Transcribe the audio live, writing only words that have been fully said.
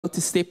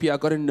to step here, I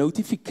got a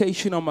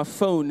notification on my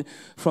phone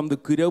from the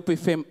Good Hope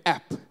FM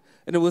app.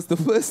 And it was the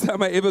first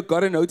time I ever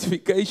got a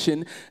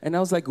notification. And I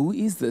was like, who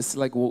is this?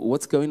 Like,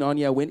 what's going on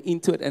here? I went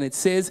into it, and it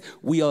says,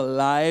 we are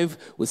live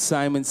with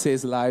Saaiman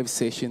Says Live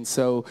Sessions.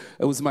 So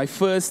it was my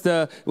first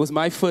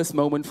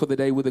moment for the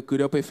day with the Good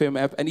Hope FM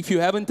app. And if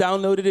you haven't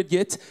downloaded it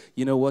yet,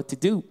 you know what to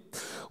do.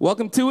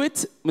 Welcome to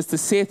it, Mr.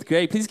 Seth.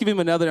 Great. Please give him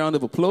another round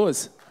of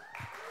applause.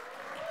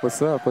 What's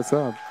up? What's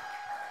up?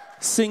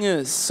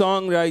 Singer,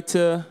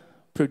 songwriter,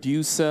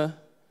 producer,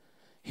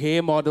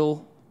 hair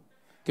model.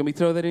 Can we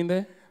throw that in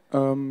there?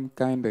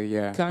 Kinda,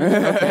 yeah.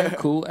 Kinda, okay,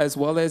 cool. As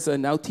well as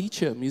now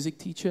teacher, music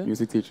teacher.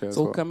 Music teacher It's as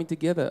all well. coming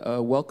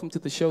together. Welcome to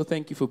the show.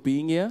 Thank you for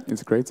being here.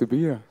 It's great to be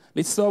here.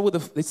 Let's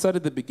start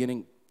at the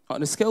beginning.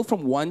 On a scale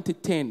from 1 to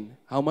 10,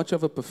 how much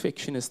of a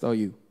perfectionist are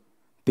you?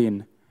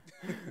 10.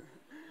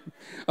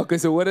 Okay,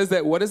 so what does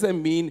that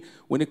mean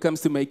when it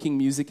comes to making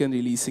music and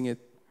releasing it?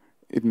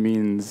 It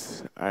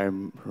means I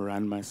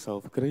run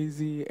myself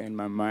crazy and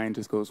my mind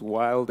just goes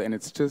wild, and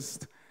it's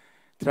just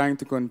trying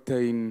to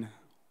contain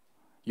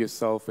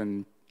yourself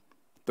and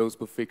those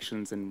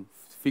perfections and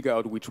figure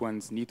out which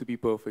ones need to be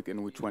perfect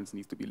and which ones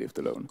need to be left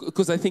alone.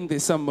 Because I think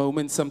there's some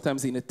moments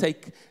sometimes in a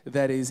take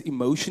that is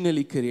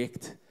emotionally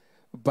correct,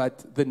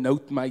 but the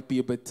note might be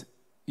a bit,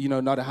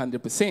 not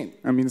 100%.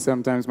 I mean,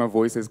 sometimes my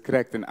voice is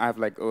cracked and I've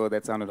like, oh,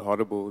 that sounded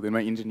horrible. Then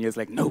my engineer's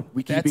like, no,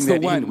 we're keeping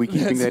that in. We're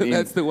keeping that in.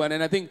 That's the one.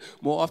 And I think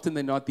more often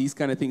than not, these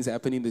kind of things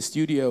happen in the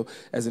studio.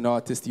 As an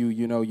artist,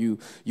 you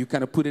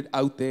kind of put it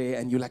out there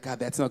and you're like,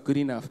 that's not good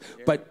enough.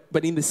 Yeah.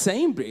 But in the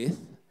same breath,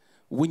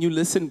 when you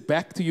listen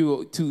back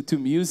to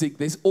music,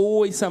 there's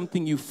always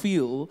something you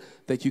feel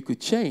that you could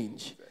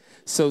change.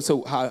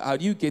 So how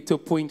do you get to a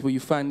point where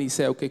you finally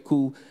say, okay,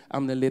 cool,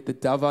 I'm going to let the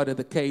dove out of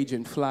the cage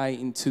and fly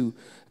into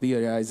the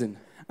horizon?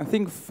 I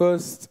think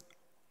first,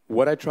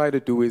 what I try to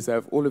do is I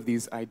have all of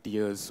these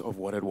ideas of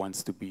what it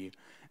wants to be.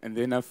 And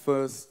then I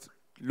first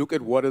look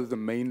at what are the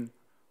main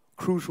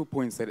crucial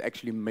points that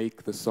actually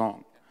make the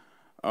song.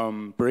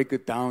 Break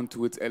it down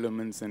to its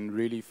elements and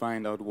really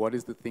find out what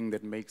is the thing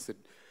that makes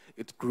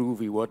it's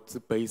groovy, what's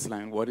the bass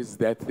line, what is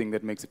that thing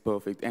that makes it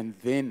perfect, and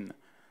then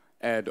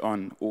add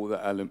on all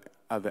the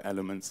other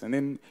elements. And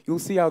then you'll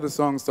see how the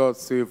song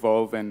starts to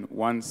evolve, and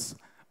once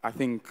I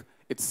think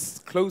it's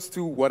close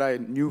to what I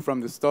knew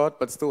from the start,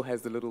 but still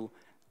has the little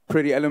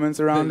pretty elements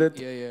around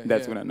it,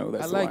 that's when I know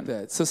that's the one. I like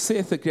that. So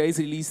Seth, the Grays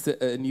released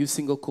a new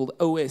single called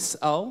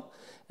OSL,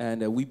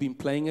 and we've been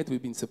playing it,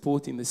 we've been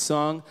supporting the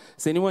song.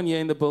 Has anyone here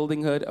in the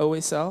building heard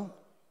OSL?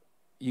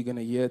 You're going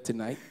to hear it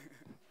tonight.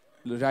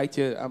 Right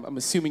here, I'm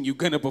assuming you're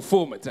going to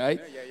perform it, right?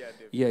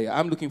 Yeah,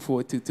 I'm looking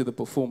forward to the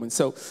performance.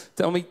 So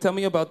tell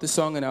me about the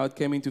song and how it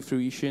came into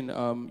fruition.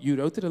 You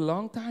wrote it a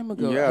long time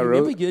ago. Yeah, I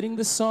remember hearing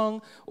the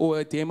song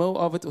or a demo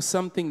of it or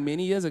something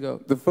many years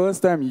ago. The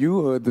first time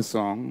you heard the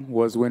song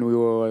was when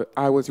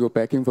I was your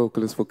backing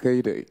vocalist for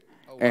K-Day.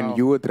 Oh, wow. And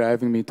you were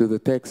driving me to the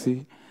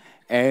taxi.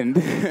 And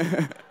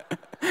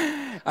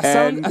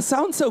I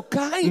sound so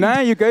kind.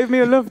 Nah, you gave me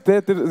a lift.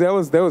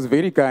 That was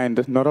very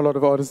kind. Not a lot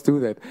of artists do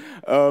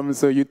that.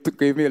 So you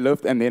gave me a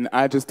lift, and then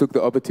I just took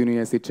the opportunity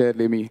and said, Chad,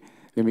 let me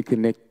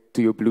connect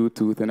to your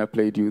Bluetooth, and I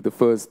played you the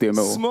first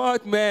demo.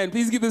 Smart man.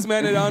 Please give this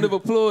man a round of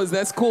applause.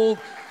 That's called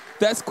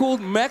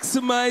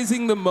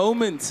maximizing the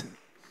moment.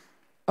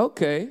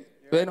 Okay.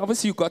 Yeah. And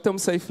obviously you got home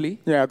safely.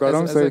 Yeah, I got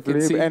home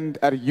safely. And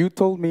you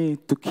told me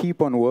to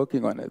keep on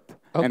working on it.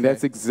 Okay. And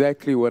that's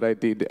exactly what I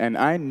did. And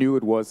I knew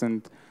it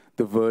wasn't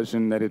the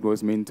version that it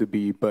was meant to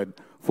be, but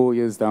 4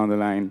 years down the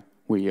line,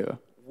 we're here.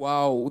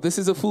 Wow, this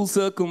is a full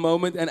circle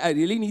moment, and I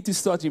really need to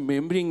start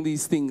remembering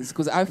these things,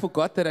 because I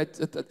forgot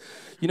that,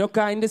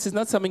 kindness is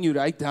not something you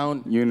write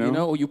down,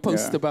 or you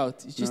post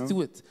about. You just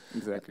do it.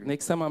 Exactly.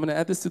 Next time I'm going to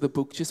add this to the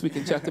book, just we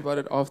can chat about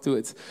it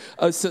afterwards.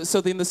 So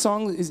then the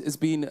song is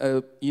been,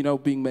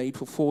 being made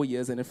for 4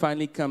 years, and it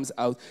finally comes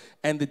out.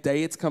 And the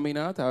day it's coming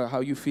out, how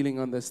are you feeling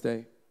on this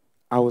day?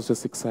 I was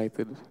just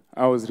excited.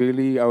 I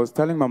was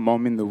telling my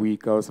mom in the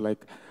week, I was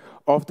like,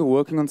 after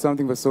working on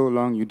something for so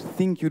long, you'd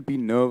think you'd be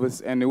nervous,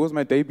 and it was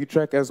my debut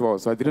track as well,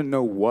 so I didn't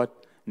know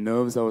what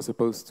nerves I was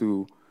supposed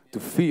to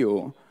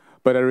feel,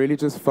 but I really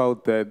just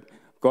felt that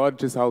God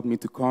just helped me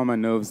to calm my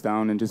nerves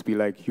down and just be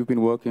like, you've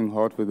been working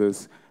hard for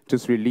this,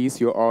 just release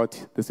your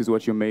art, this is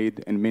what you're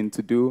made and meant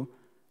to do.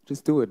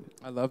 Just do it.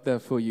 I love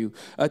that for you.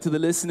 To the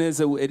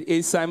listeners, it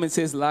is Saaiman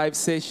Says Live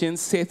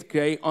Sessions. Seth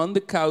Gray on the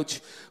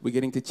couch. We're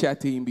getting to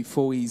chat to him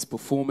before his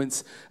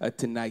performance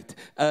tonight.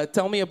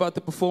 Tell me about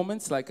the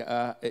performance. Like,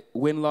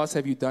 when last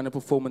have you done a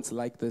performance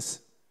like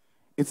this?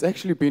 It's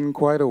actually been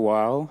quite a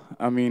while.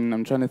 I mean,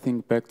 I'm trying to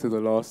think back to the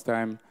last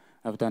time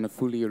I've done a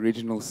fully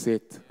original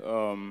set.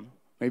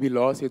 Maybe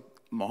last year,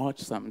 March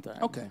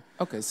sometime. Okay.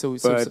 So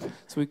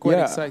we're quite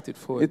excited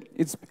for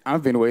it.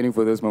 I've been waiting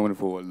for this moment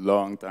for a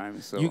long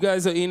time. So you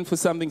guys are in for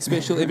something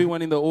special.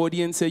 Everyone in the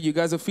audience here, you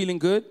guys are feeling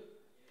good?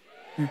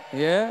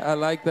 Yeah, I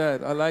like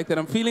that. I like that.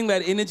 I'm feeling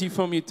that energy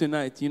from you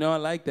tonight. You know, I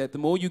like that. The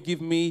more you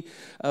give me,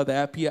 the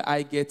happier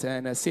I get.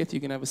 And Seth, you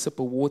can have a sip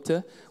of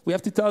water. We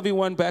have to tell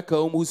everyone back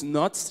home who's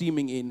not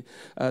streaming in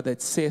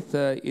that Seth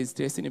is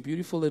dressed in a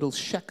beautiful little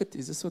shacket.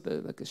 Is this what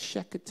like a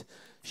shacket?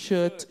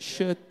 Shirt,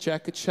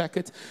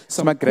 jacket.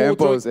 It's my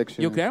grandpa's,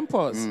 actually. Your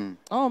grandpa's?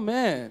 Oh,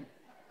 man.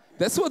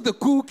 That's what the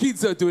cool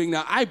kids are doing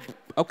now. I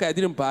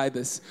didn't buy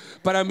this.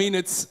 But I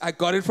mean, I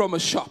got it from a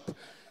shop.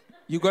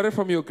 You got it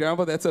from your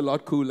grandpa? That's a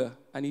lot cooler.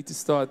 I need to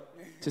start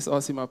just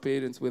asking my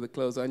parents where the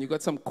clothes are. And you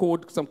got some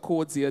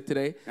cords here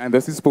today. And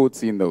this is sports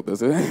scene, though,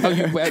 does it?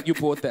 Oh, you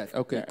bought that.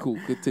 Okay, yeah. Cool.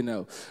 Good to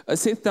know.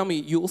 Seth, tell me,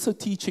 you're also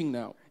teaching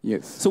now.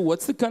 Yes. So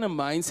what's the kind of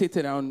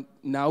mindset around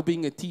now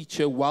being a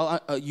teacher while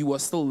you are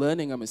still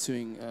learning, I'm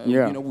assuming?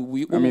 Yeah. You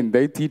know, I mean,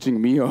 they're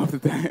teaching me all the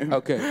time.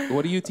 Okay.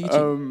 What are you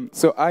teaching?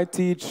 So I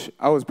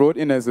was brought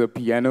in as a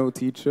piano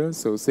teacher,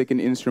 so second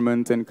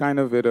instrument, and kind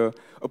of at a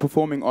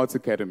performing arts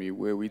academy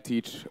where we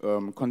teach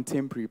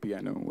contemporary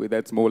piano, where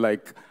that's more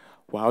like,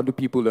 well, how do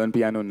people learn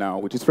piano now?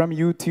 Which is from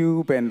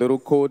YouTube and little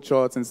chord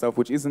charts and stuff,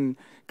 which isn't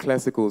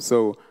classical.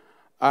 So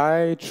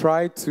I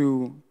tried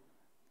to,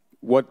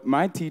 what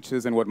my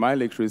teachers and what my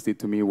lecturers did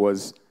to me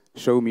was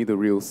show me the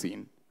real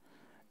scene.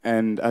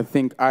 And I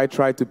think I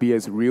tried to be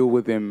as real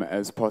with them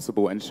as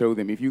possible and show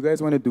them, if you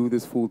guys want to do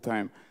this full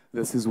time,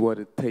 this is what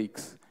it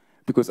takes.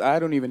 Because I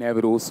don't even have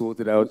it all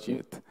sorted out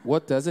yet.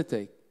 What does it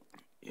take?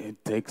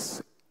 It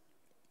takes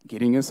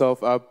getting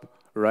yourself up,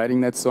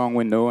 writing that song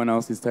when no one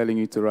else is telling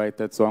you to write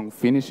that song,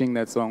 finishing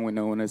that song when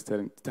no one is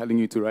telling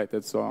you to write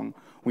that song.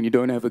 When you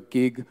don't have a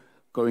gig,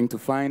 going to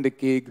find a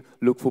gig,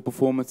 look for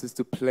performances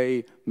to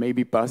play,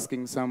 maybe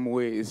busking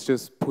somewhere. It's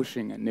just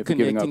pushing and never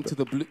giving up.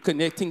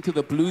 Connecting to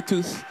the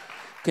Bluetooth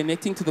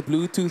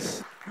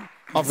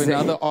of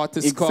another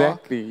artist's car.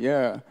 Exactly,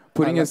 yeah.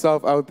 Putting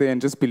yourself out there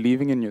and just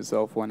believing in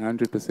yourself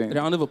 100%. A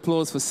round of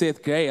applause for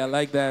Seth Gray. I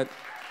like that.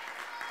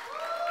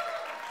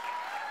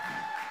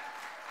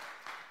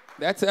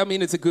 I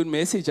mean, it's a good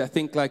message. I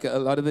think like a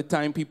lot of the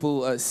time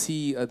people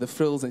see the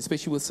frills, and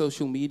especially with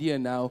social media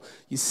now,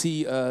 you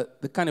see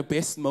the kind of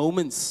best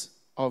moments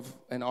of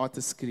an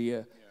artist's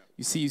career. Yeah.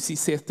 You see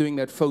Seth doing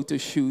that photo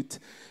shoot,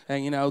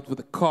 hanging out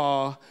with a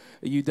car.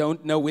 You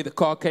don't know where the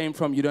car came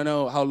from. You don't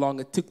know how long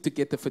it took to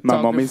get the photographer.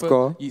 My mommy's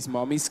car. His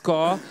mommy's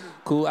car.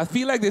 Cool. I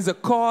feel like there's a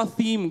car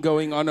theme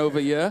going on over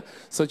here.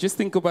 So just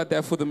think about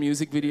that for the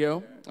music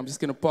video. I'm just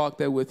going to park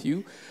there with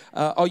you.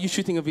 Are you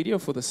shooting a video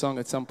for the song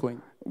at some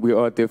point? We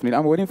are definitely.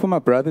 I'm waiting for my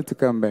brother to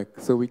come back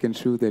so we can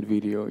shoot that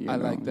video. You know?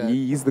 Like that.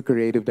 He's the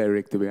creative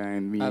director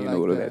behind me and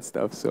all of that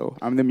stuff. So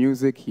I'm the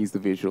music, he's the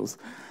visuals.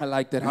 I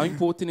like that. How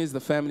important is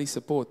the family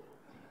support?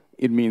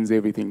 It means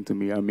everything to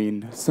me. I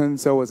mean,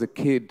 since I was a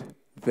kid,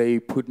 they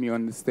put me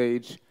on the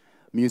stage.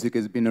 Music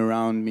has been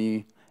around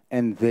me,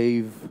 and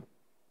they've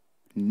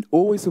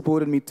always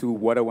supported me to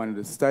what I wanted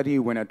to study.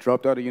 When I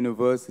dropped out of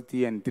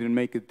university and didn't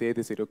make it there,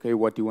 they said, okay,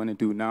 what do you want to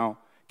do now?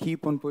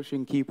 Keep on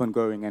pushing, keep on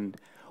going. And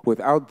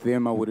without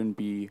them, I wouldn't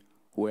be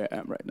where I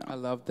am right now. I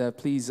love that.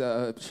 Please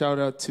shout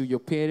out to your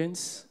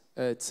parents.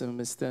 It's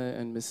Mr.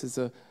 and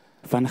Mrs.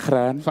 Van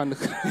Graan.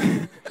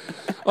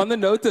 On the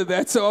note of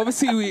that, so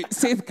obviously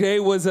Seth Gray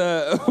was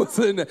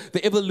in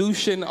the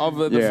evolution of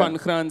the Van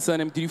Graan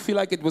surname. Do you feel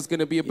like it was going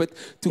to be a bit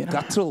too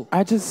guttural?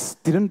 I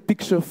just didn't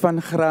picture Van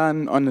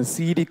Graan on a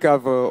CD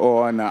cover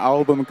or on an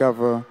album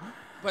cover.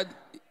 But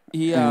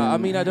yeah, I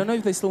mean, I don't know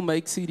if they still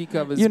make CD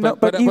covers. You know,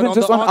 but even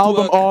just on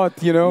album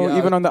art, you know,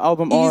 even on the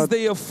album art. Is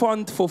there a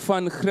font for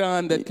Van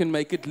Graan that can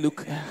make it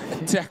look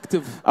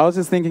attractive? I was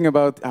just thinking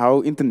about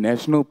how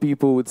international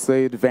people would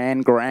say it,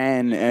 Van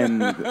Gran,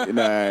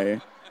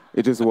 and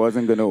it just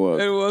wasn't going to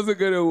work. It wasn't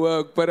going to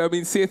work. But I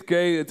mean, Seth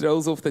Gray, it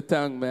rolls off the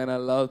tongue, man. I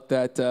love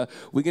that.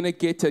 We're going to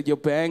get your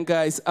band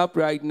guys up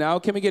right now.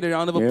 Can we get a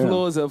round of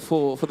applause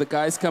for the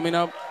guys coming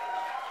up?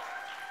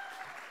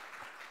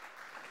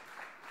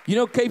 You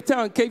know, Cape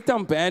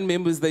Town band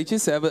members, they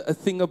just have a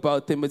thing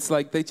about them. It's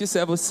like they just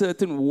have a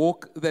certain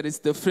walk that is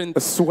different. A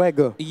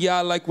swagger.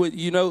 Yeah, like,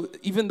 you know,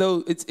 even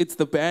though it's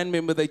the band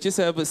member, they just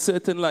have a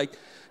certain, like,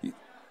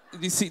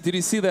 did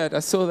you see that? I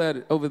saw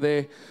that over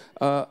there.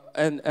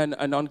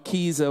 And on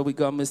keys, we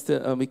got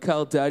Mr.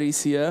 Mikael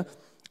Daris here.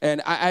 And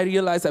I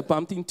realized I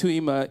bumped into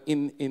him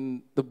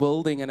in the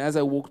building, and as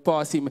I walked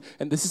past him,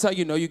 and this is how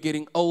you know you're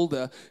getting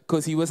older,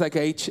 because he was like,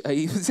 hey,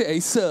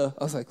 sir.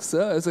 I was like,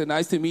 sir, it's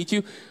nice to meet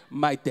you.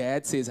 My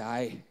dad says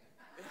hi.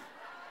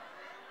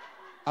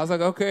 I was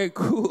like, okay,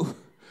 cool.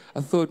 I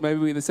thought maybe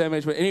we're the same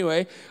age, but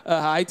anyway,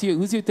 hi to you.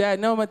 Who's your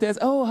dad? No, my dad's,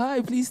 oh, hi,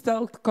 please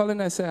tell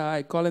Colin I say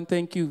hi. Colin,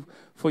 thank you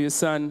for your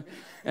son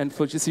and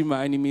for just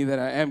reminding me that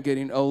I am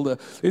getting older.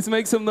 Let's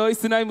make some noise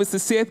tonight. Mr.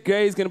 Seth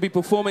Gray is going to be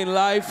performing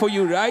live for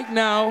you right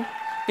now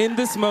in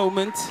this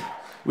moment.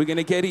 We're going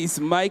to get his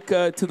mic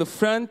to the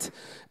front,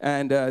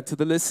 and to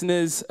the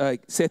listeners,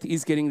 Seth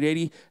is getting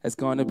ready as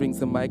Garner brings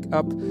the mic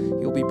up.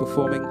 He'll be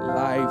performing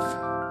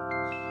live.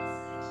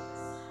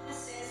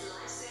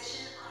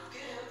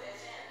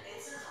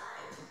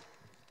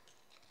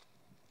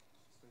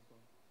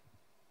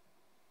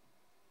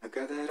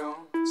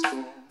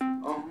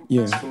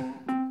 Yeah.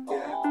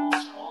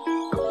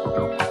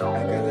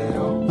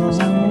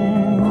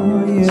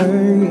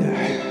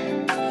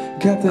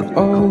 Got that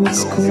old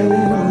school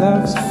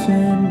love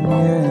fin,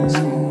 yeah.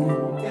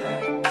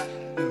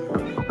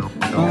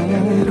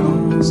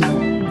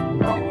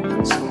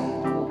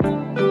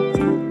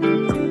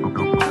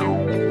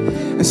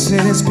 I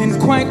said it's been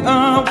quite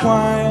a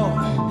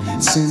while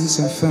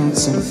since I found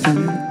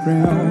something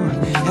real.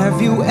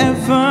 Have you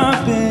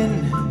ever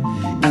been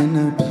in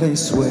a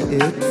place where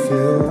it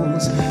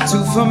feels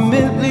too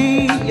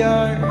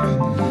familiar,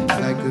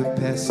 like a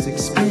past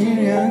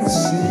experience?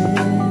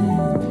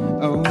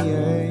 Oh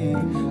yeah,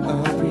 a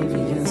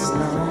previous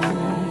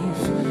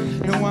life.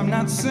 No, I'm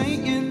not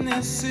saying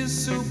this is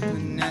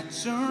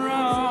supernatural,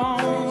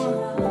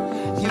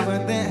 yeah,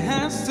 but there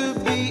has to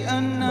be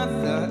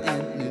another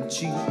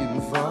energy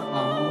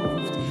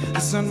involved. The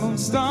sun, moon,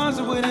 stars,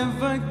 or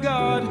whatever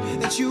God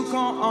that you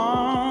call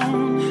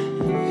on,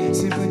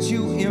 to put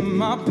you in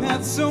my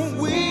path so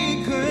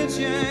we could,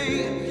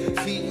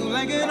 yeah, feel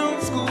like an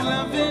old school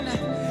loving,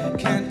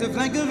 kind of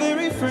like the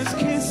very first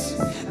kiss,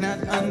 not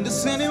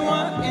understanding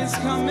what is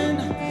coming,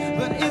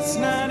 but it's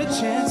not a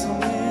chance on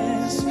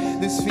this.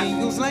 This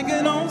feels like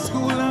an old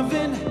school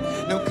loving,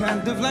 no,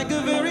 kind of like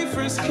a very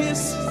first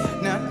kiss,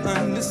 not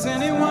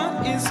understanding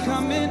what is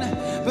coming,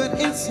 but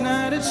it's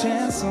not a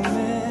chance on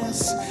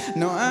this.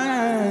 No,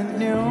 I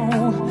knew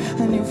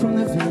from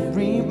the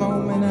very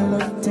moment I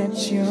looked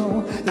at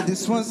you that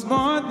this was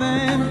more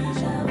than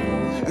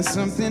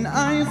something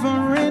I've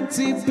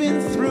already been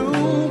through.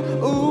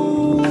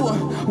 Ooh,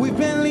 we've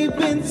barely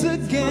been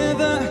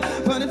together,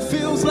 but it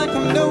feels like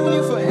I've known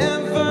you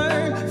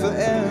forever,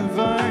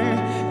 forever,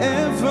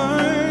 ever,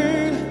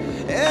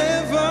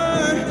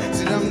 ever.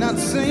 Said I'm not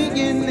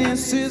saying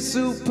this is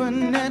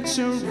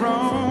supernatural,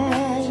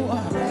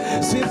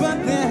 say,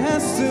 but there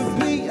has to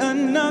be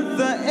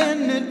another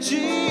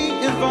energy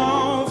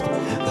involved.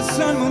 The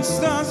sun, moon,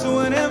 stars, or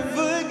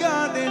whatever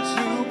God that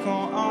you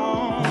call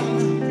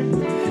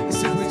on,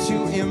 so put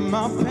you in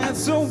my path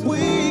so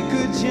we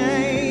could,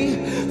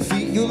 yeah,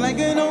 feel like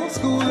an old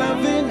school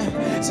loving,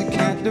 so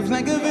kind of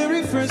like a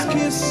very first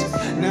kiss,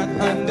 not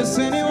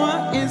understanding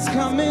what is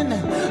coming,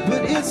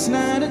 but it's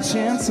not a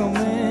chance on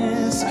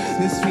this.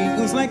 This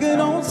feels like an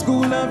old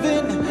school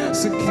loving,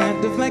 so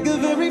kind of like a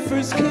very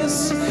first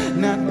kiss,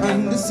 not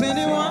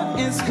understanding what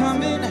is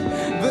coming,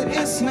 but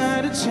it's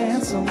not a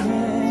chance on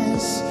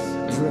this.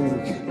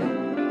 Break.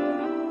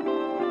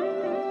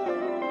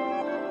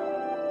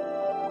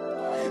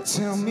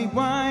 Tell me,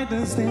 why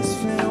does this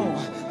feel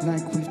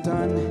like we've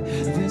done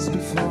this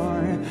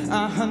before?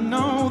 I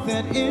know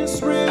that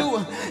it's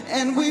real,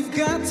 and we've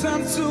got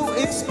time to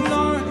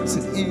explore. So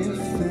if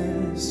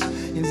this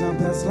is our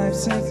best life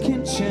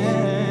second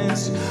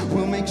chance,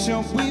 we'll make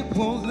sure we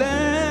will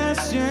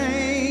last,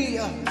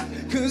 yeah.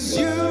 Cause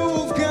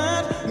you've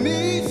got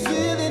me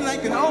feeling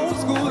like an old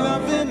school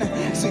loving,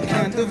 so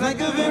kind of like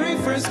a very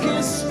first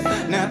kiss,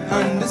 not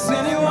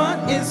understanding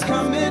what is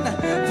coming,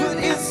 but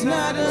it's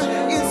not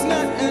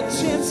a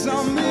chance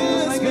on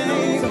this,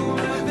 babe.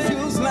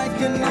 Feels like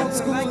an old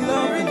school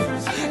loving,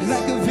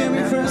 like a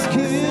very first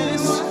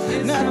kiss,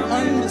 not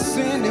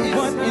understanding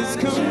what is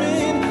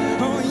coming.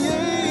 Oh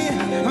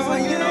yeah, oh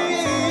yeah.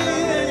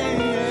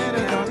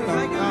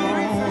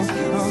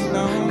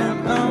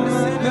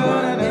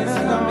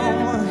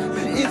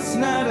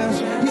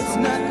 It's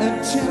not a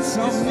chance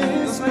on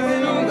this,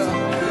 babe.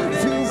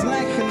 Feels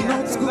like an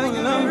old school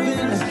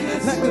loving,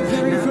 like the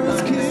very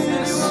first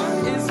kiss.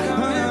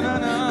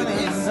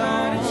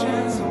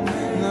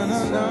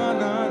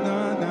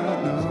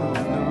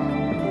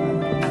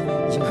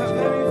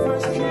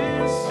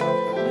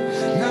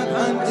 Not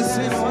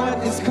understand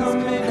what is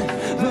coming,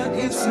 but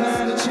it's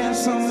not a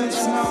chance on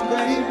this now,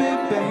 baby,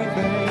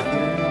 baby,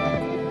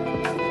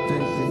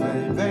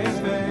 baby,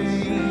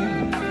 baby.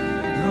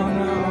 No,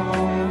 no,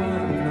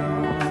 no,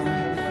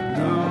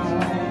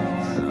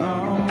 no,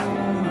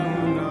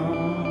 no.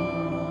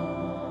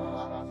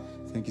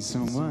 Thank you so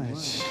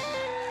much.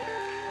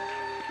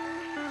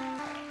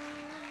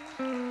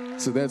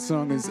 So that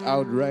song is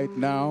out right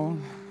now.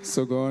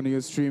 So go on to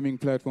your streaming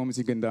platforms,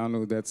 you can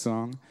download that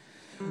song.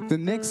 The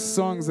next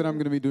songs that I'm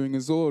going to be doing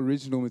is all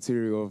original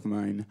material of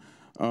mine.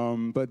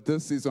 But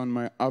this is on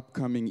my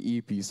upcoming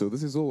EP. So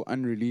this is all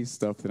unreleased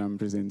stuff that I'm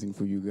presenting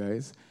for you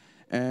guys.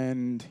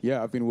 And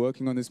yeah, I've been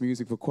working on this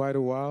music for quite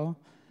a while.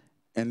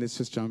 And let's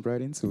just jump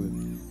right into it.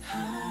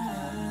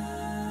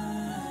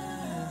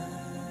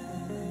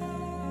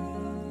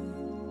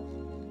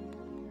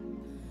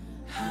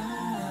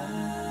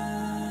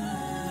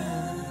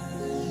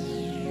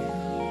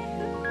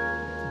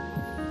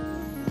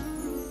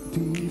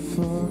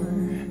 Before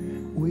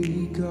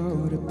we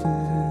go to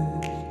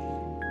bed,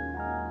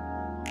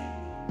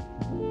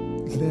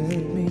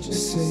 let me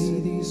just say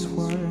these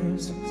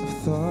words I've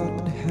thought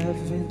but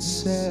haven't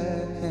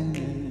said.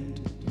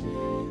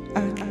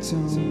 I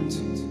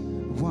don't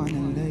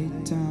wanna lay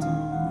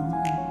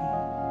down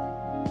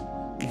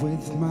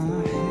with my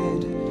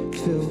head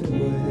filled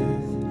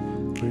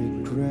with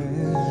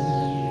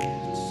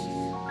regrets.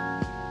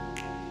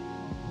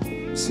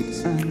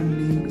 See, I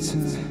need to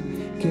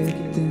get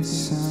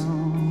this out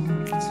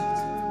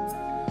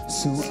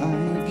so I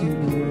can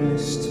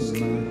rest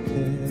my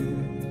head.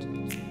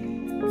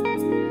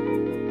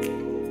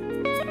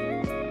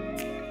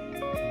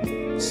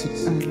 So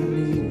I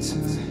need to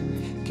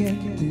get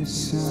this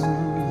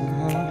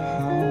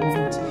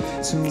out,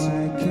 so I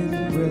can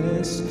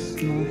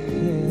rest my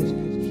head,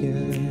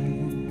 yeah.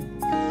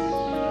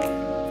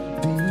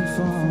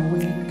 Before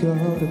we go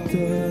to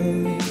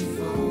bed,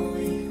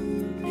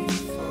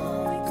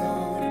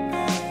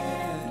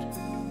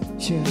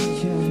 yeah,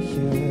 yeah,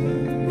 yeah.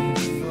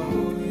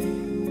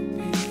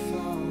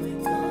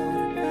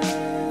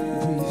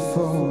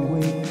 Before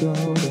we go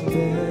to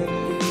bed,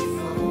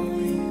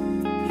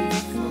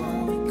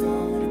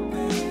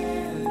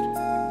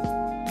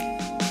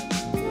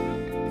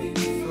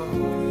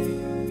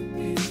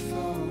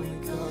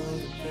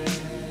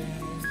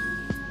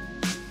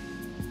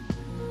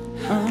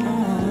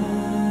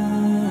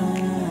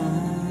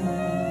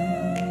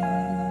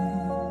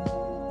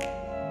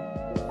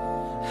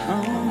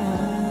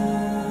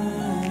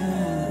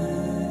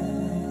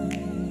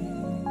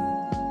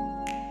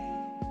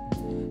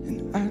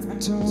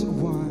 don't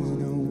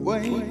wanna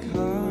wake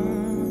up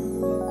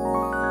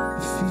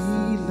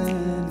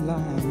feeling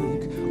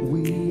like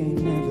we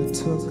ain't never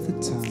took the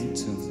time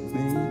to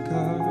make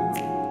up.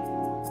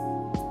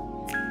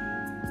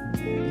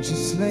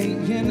 Just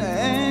laying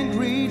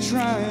angry,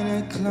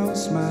 trying to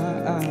close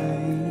my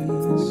eyes,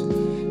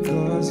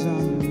 'cause I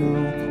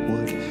know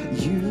what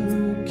you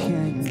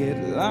can get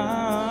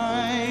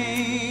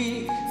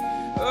like.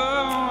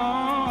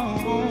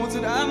 Oh,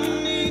 that I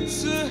need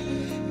to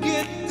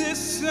get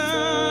this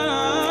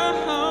out,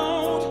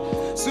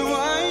 so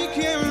I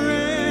can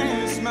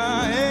rest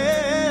my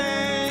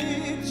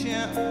head,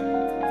 yeah.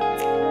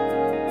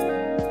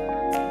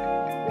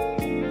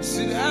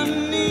 Said I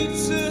need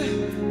to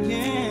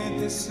get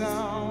this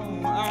out,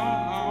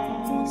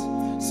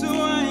 so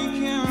I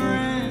can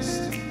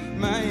rest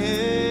my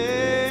head.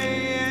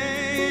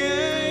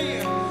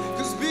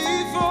 'Cause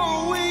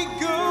before we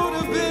go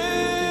to bed,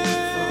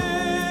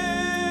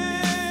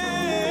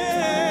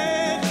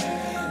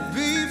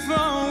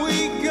 before we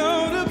go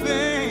to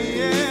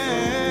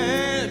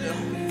bed,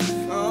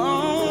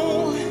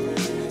 oh,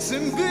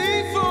 and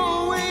before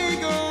we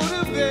go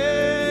to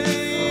bed,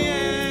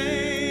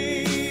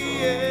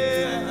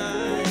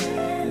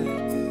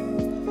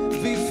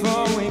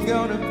 before we go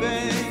to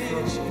bed.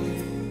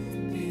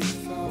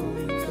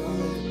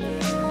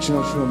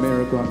 Joshua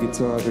Miracle on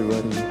guitar,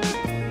 everybody.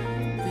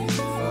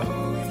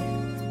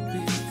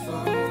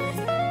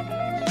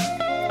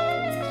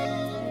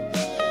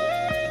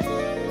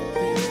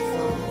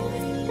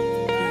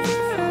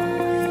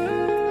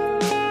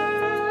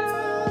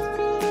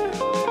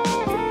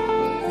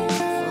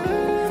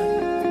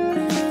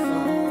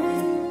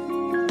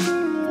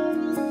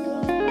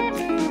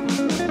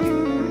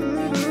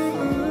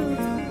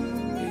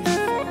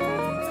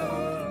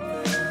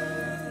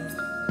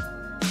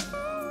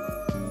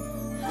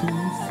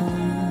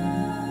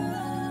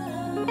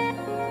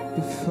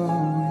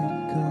 Before we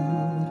go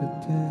to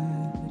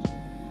bed.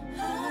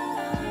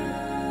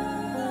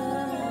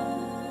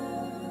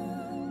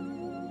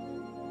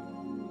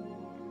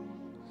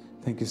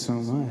 Thank you so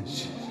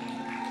much.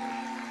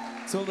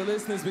 So all the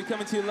listeners, we're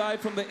coming to you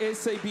live from the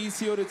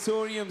SABC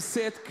Auditorium.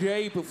 Seth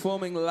Gray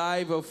performing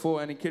live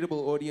for an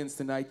incredible audience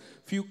tonight.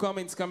 Few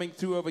comments coming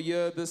through over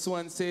here. This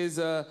one says,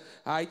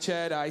 hi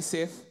Chad, hi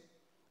Seth.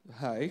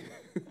 Hi.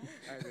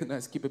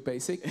 Nice, keep it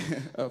basic.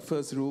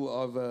 First rule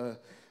of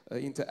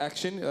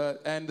interaction.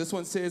 And this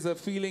one says,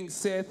 feeling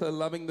Seth,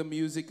 loving the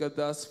music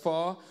thus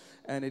far.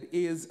 And it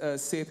is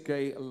Seth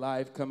Gray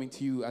live coming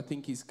to you. I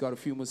think he's got a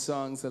few more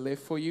songs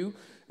left for you.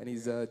 And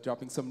he's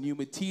dropping some new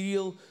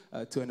material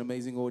to an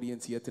amazing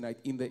audience here tonight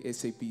in the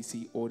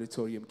SABC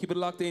Auditorium. Keep it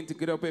locked in to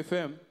Good Hope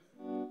FM.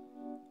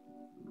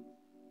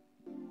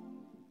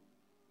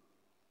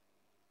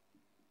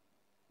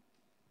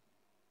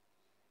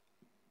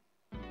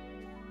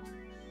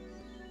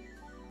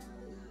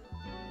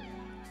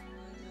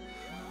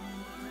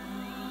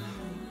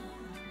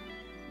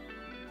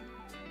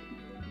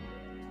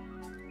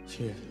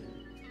 Yeah.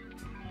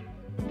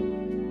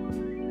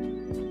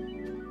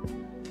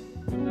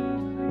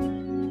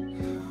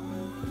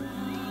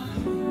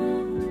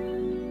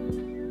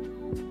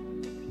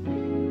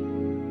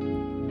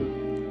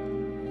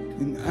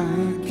 And I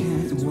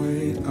can't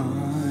wait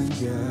on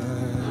ya.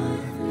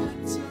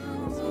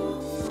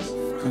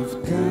 I've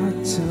got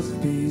to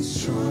be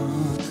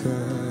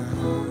stronger.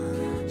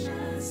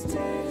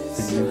 I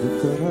never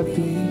thought I'd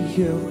be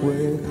here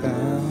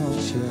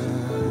without ya.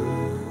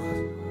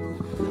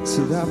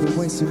 Said I've been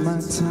wasting my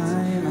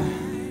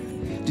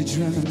time to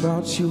dream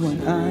about you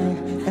and I,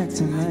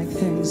 acting like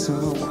things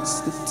are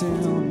what's the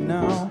deal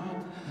now.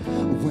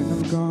 When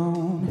I'm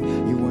gone,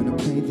 you wanna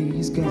play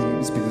these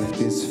games, been like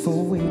this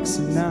for weeks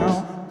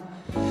now,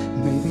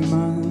 maybe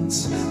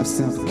months. I've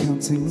stopped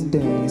counting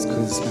days,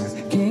 'cause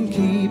I can't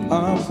keep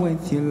up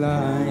with your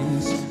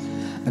lies.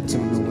 I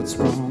don't know what's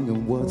wrong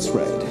and what's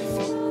right.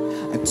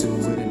 I do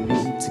what I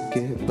need to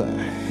get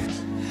by,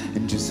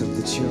 and just hope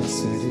that you're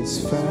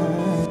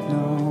satisfied, no.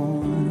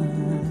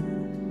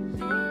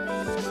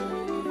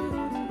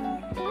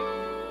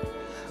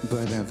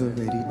 but I've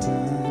already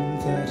done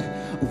that.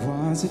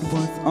 Was it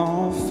worth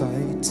all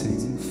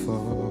fighting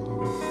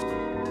for?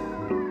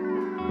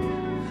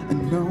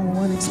 And no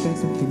one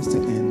expected things to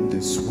end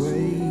this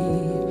way.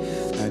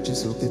 I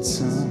just hope that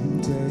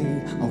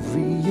someday I'll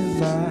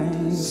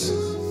realize.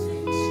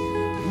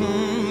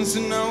 So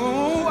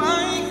no,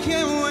 I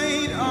can't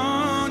wait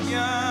on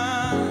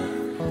ya.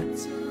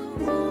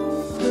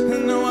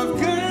 No, I've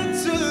got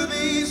to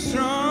be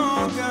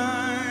stronger.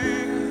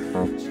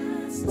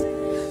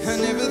 I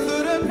never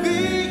thought I'd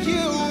be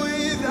here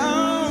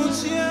without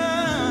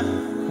ya.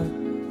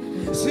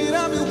 Said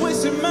I've been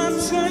wasting my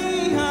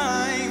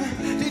time,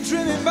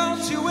 daydreaming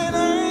about you and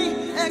I,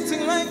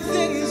 acting like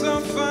things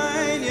are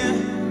fine, yeah.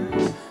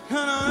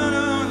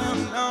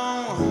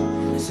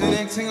 No. Said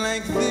acting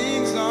like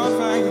things are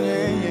fine,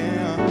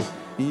 yeah.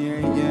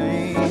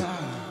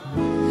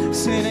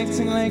 Said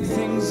acting like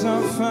things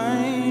are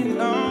fine,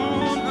 no.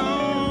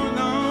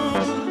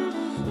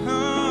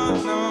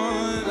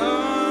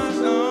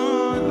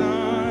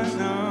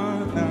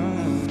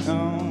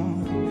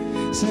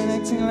 Said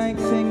acting like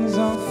things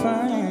are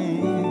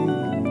fine.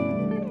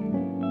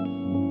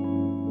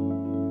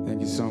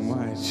 Thank you so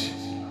much.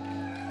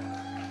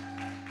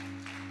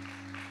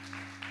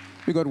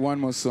 We got one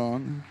more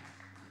song.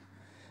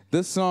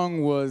 This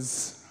song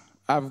was,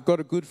 I've got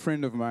a good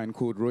friend of mine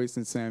called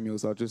Royston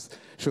Samuels.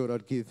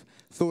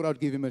 Thought I'd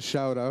give him a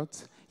shout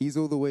out. He's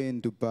all the way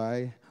in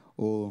Dubai,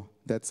 or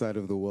that side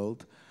of the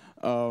world.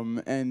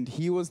 And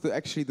he was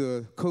actually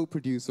the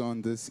co-producer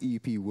on this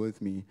EP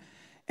with me.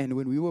 And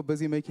when we were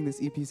busy making this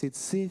EP, he said,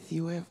 Seth,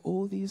 you have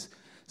all these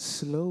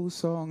slow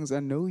songs. I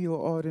know you're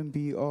an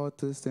R&B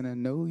artist, and I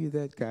know you're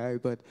that guy,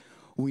 but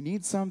we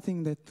need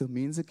something that the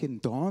music can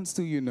dance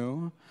to, you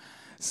know?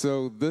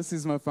 So this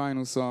is my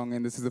final song,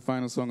 and this is the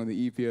final song on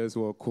the EP as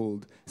well,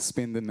 called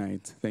Spend the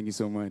Night. Thank you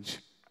so much.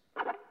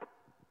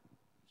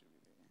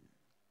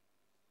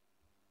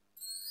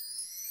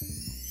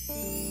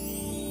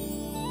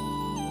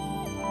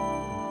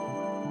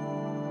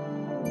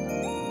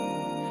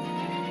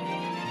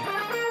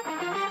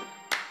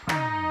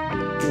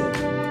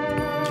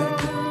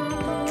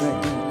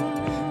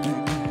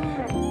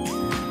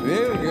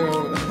 There we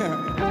go.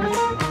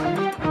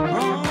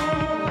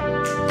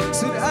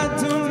 Said I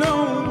don't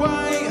know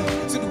why.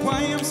 Said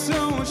why I'm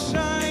so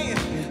shy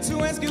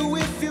to ask you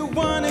if you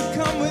wanna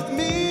come with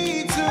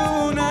me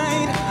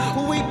tonight.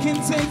 We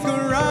can take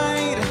a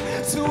ride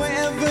to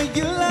wherever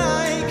you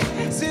like.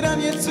 Said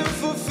I'm here to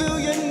fulfill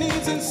your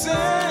needs and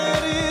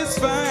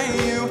satisfy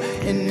you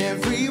in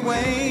every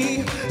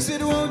way.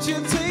 Said won't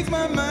you take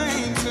my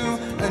mind to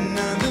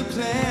another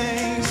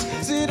place.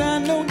 Said I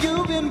know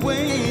you've been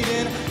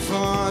waiting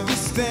for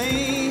this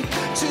day.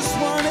 Just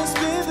wanna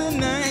spend the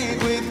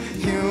night with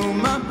you,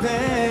 my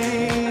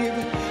babe.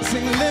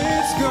 Sing,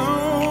 let's go.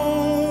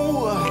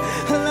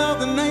 Allow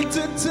the night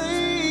to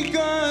take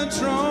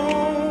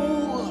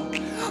control.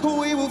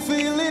 We will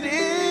feel it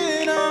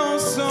in our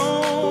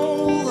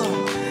soul.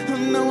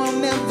 No, I'll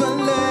never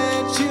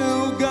let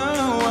you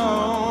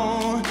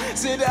go.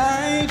 Said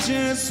I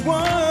just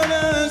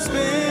wanna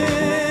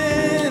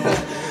spend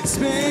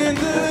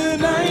the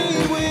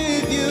night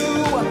with you.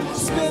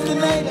 Spend the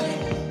night.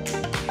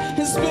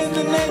 Spend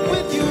the night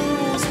with you.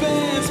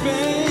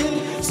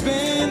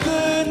 Spend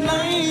the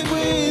night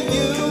with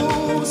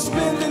you.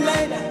 Spend the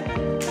night.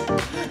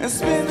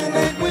 Spend the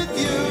night with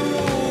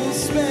you.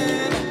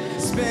 Spend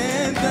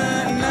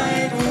the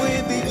night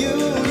with you.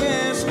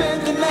 Yeah,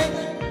 spend the night.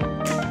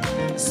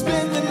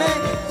 Spend the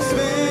night.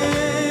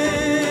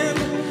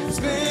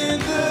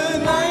 Spend the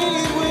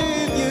night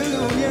with you.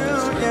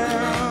 Yeah.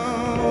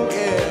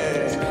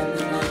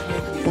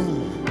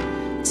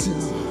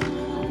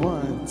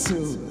 1,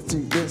 2,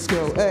 3, let's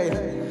go.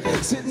 Hey.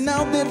 Said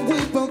now that we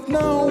both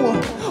know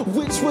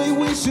which way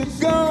we should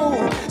go.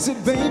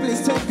 Said baby,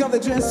 let's take off the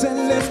dress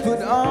and let's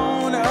put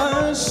on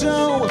a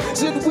show.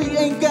 Said we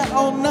ain't got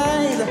all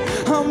night,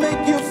 I'll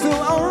make you feel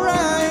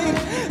alright.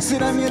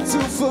 Said I'm here to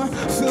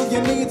fulfill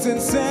your needs and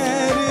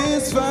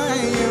satisfy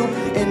you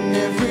in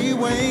every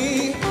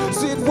way.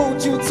 Said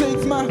won't you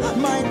take my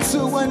mind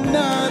to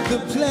another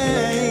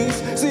place.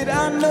 Said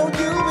I know you've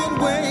been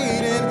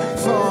waiting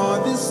for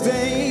this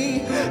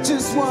day.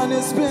 Just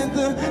wanna spend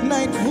the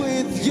night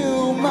with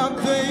you, my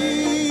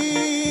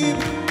babe.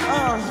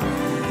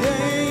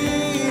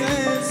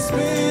 Let's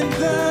spend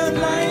the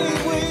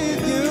night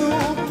with you.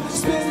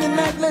 Spend the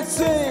night, let's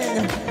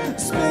sing.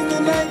 Spend the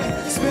night,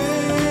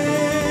 spend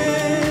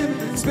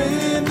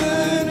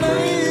the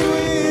night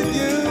with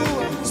you.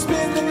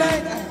 Spend the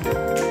night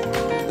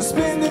and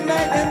spend the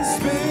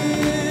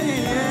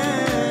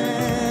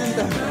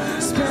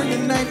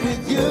night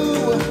with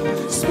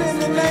you.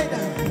 Spend the night.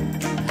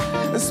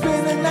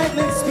 Spend the night,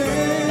 let's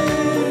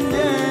spend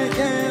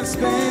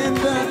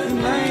the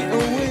night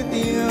with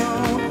you.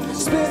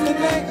 Spend the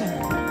night,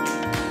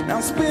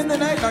 now spend the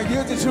night. Now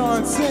here's the try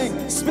and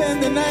sing.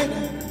 Spend the night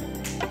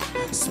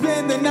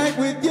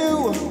with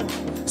you.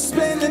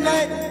 Spend the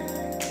night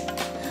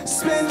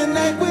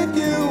with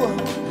you.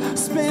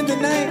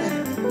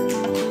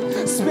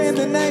 Spend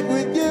the night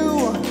with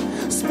you.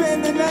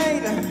 spend the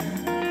night,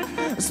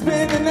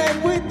 spend the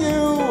night with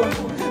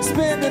you,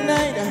 spend the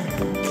night,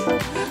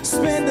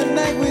 spend the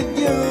night with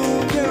you,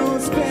 you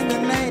spend the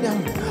night.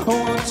 I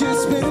want you to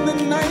spend the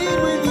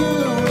night with you,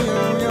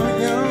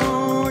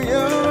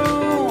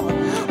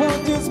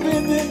 Won't you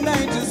spend the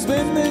night, just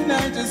spend the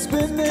night, just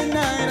spend the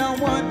night. I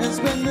want to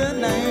spend the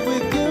night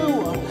with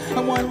you. I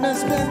want to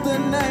spend the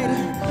night.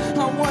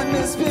 I want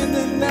to spend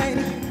the night.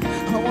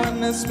 I want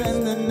to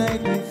spend the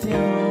night with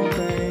you,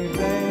 baby.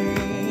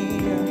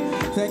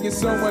 Thank you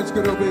so much,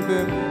 good old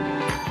baby.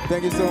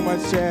 Thank you so much,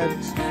 Chad.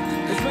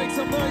 Let's make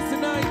some noise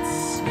tonight.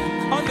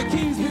 On the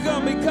keys, we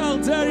got Mikhail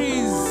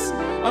Darius.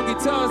 On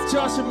guitars,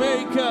 Josh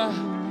America.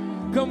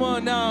 Come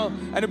on now.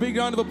 And a big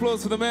round of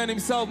applause for the man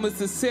himself,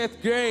 Mr.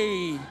 Seth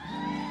Gray.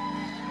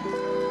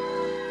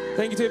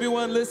 Thank you to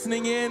everyone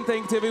listening in.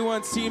 Thank you to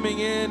everyone streaming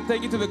in.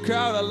 Thank you to the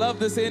crowd. I love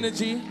this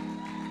energy.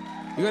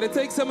 You got to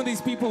take some of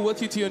these people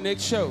with you to your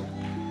next show.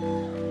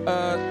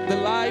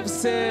 The live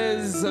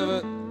says,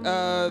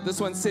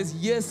 this one says,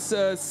 yes,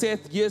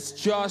 Seth, yes,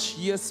 Josh,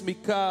 yes,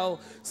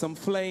 Mikhail, some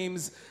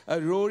flames.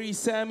 Rory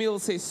Samuel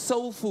says,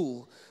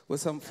 soulful,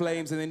 with some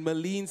flames. And then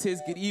Malene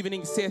says, good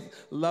evening, Seth,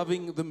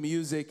 loving the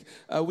music.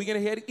 We're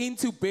going to head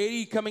into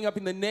Berry coming up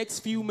in the next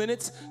few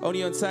minutes,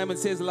 only on Saaiman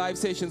Says Live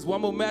Sessions.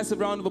 One more massive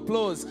round of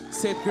applause,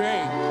 Seth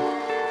Gray.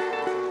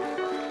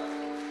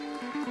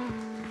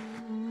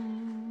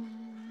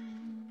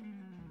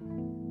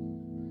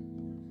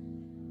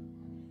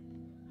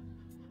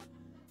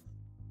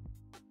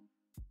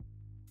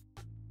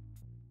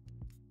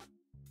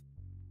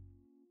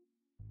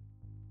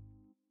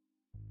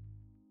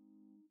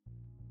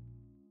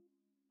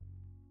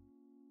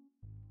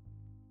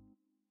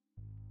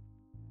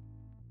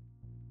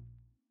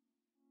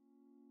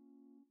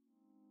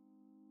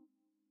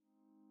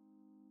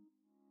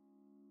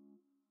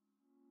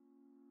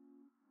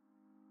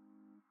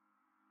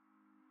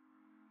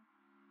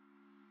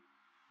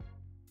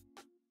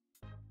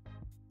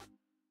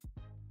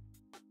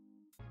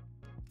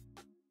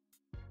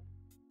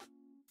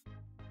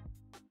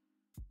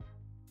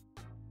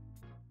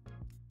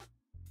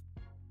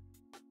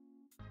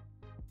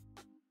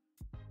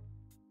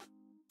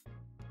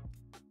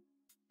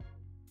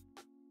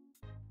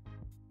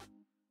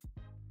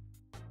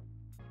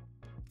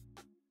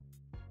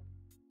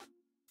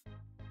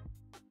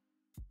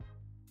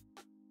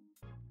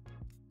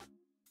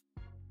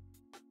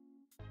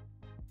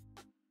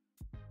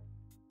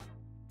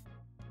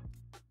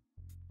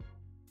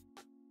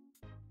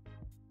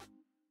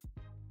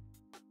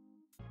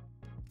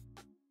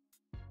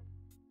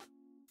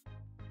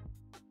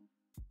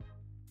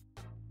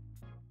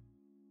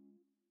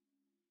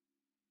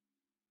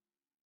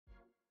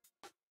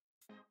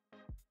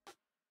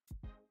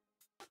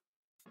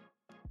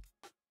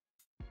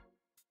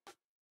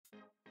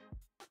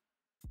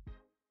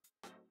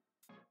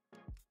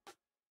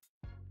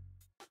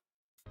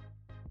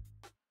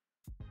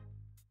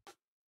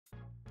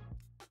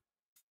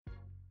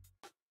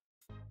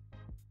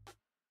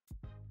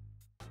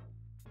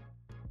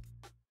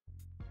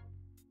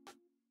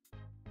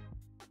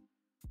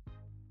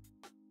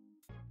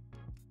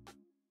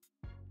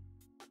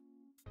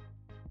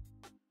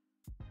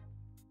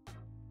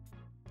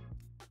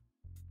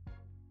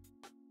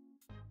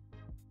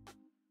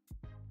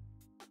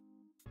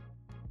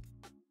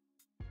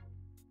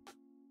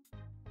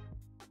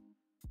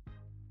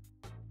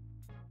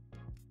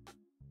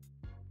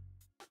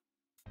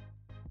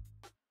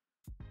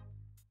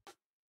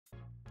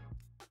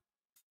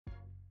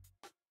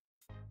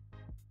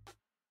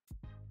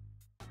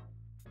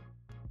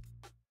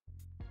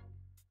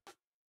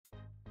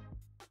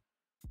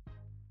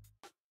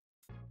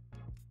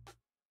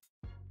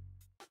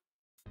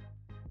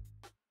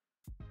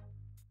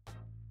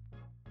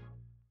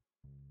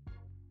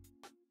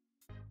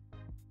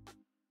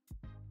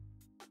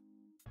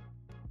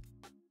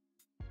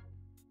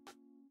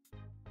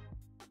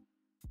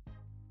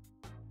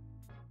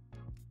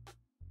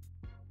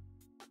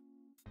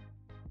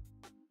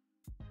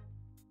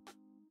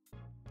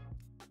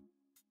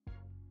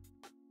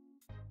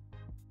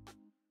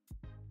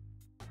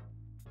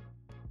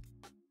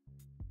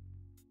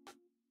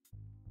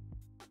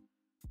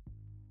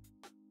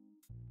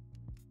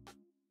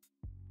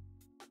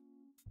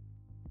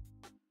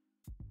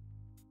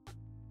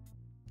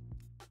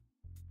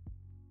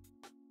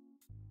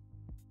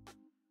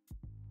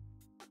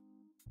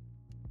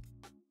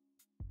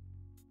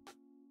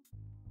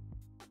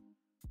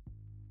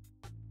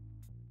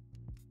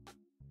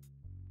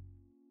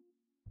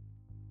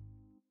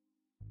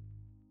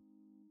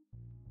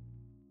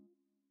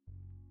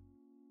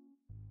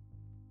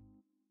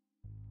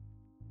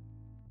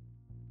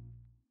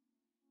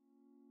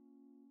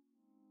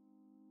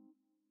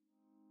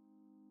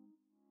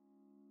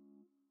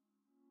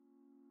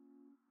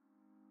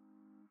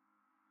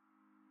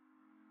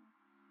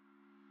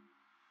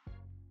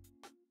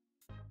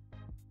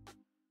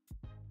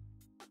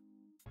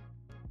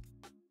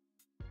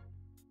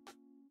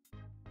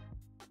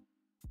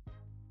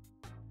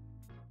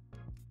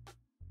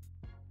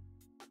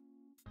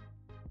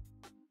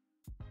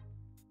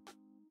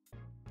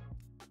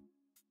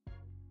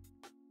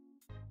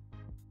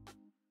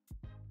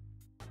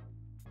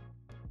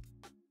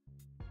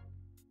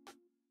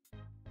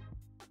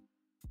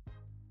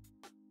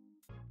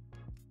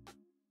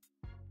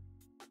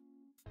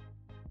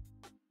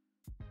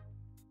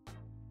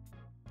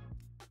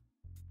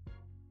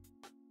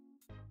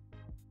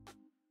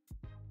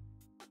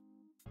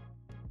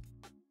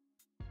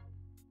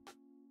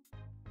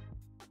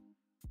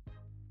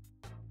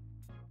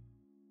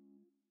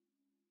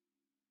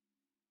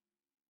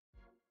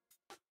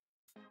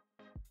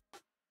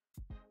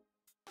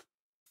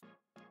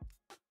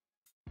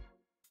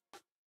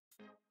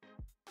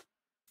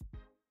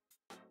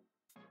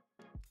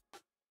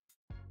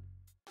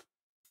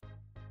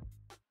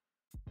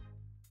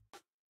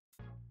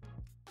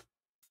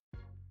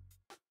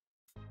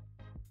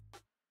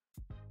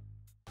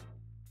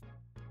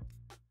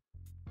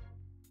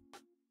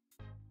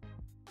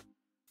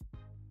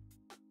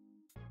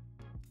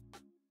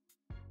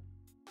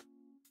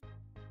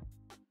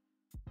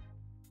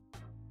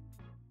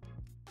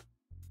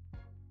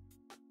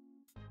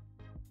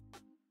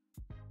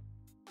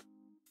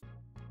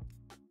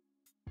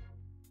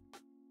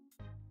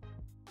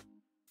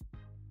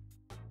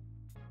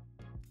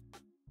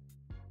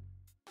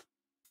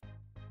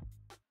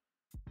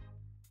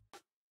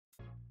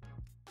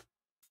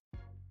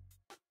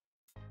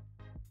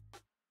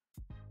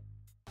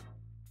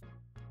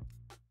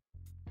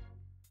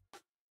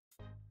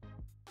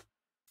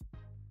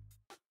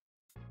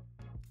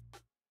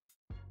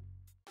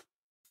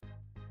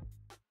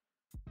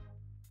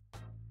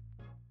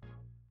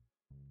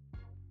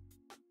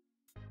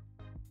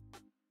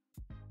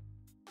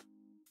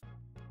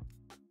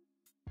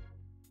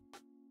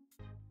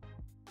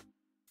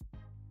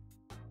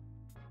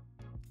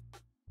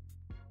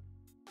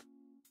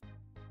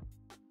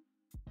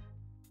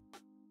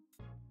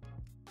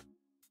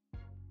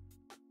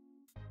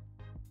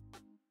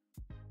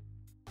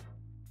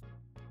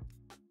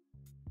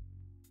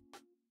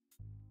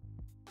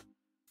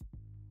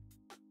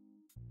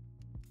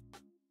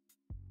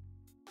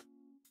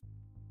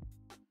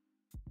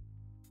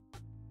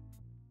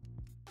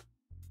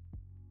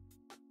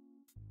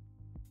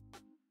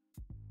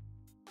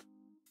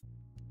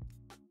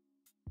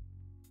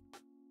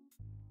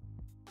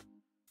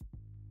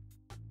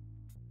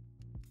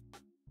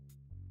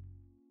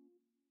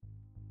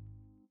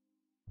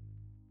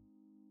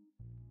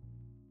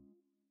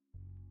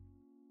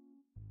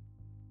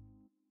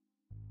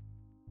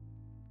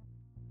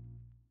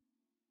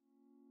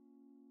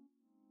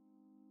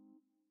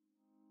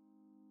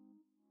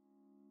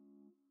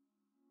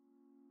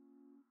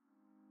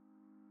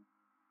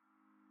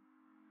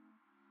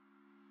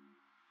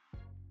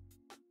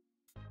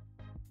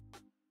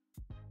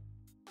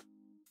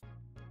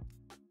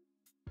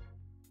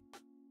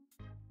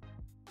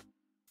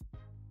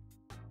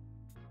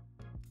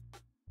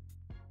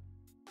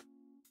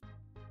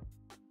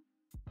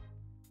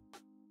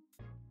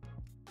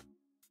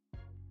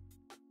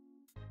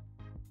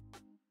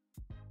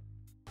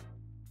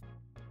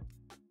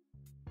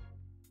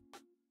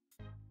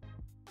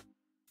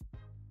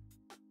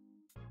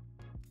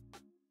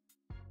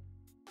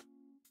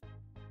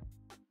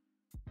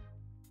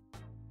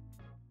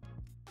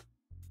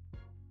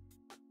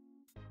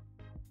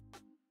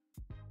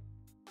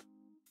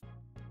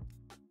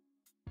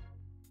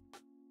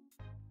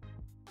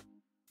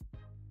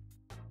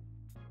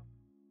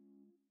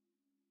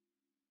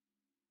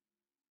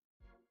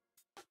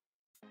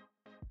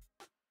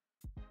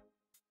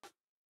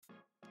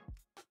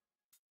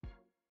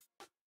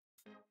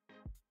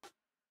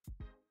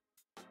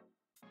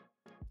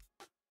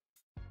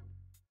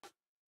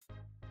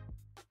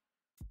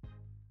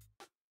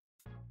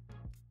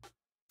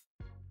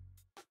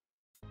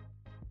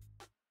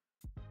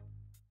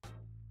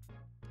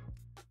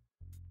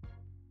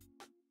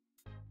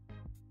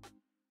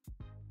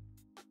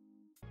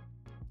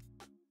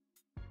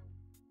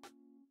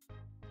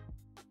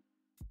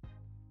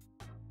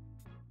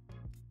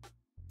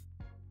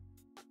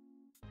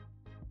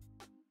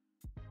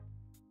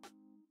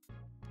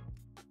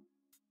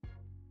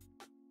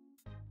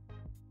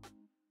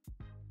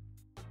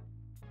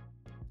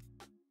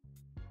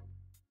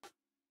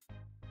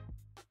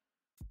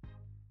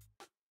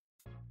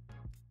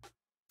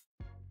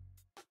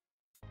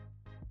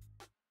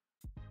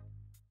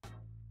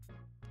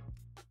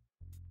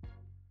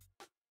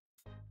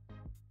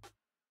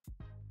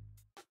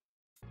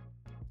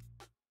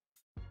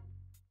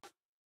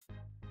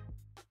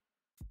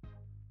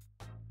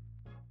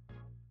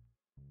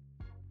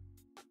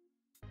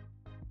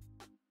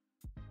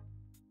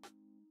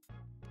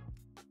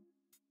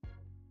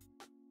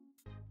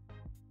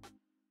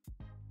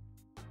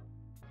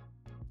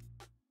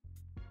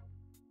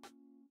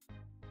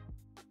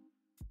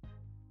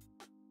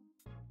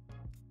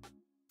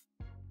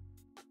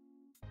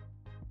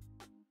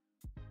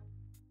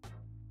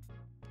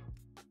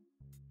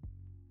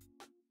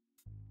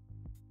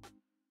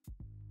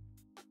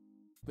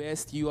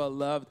 best. You are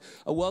loved.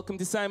 Welcome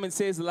to Saaiman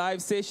Says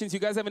Live Sessions. You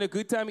guys having a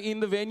good time in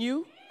the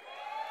venue?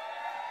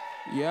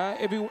 Yeah,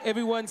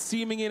 everyone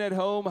streaming in at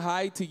home,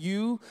 hi to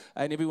you.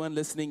 And everyone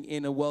listening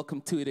in,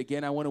 welcome to it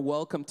again. I want to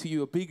welcome to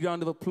you a big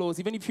round of applause.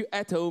 Even if you're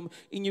at home,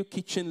 in your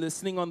kitchen,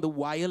 listening on the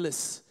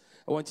wireless,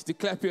 I want you to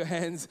clap your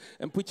hands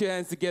and put your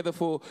hands together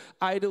for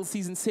Idol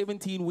Season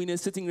 17 winner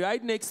sitting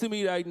right next to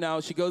me right now.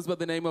 She goes by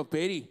the name of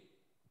Betty.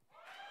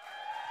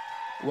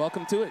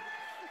 Welcome to it.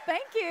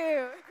 Thank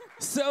you.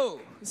 So,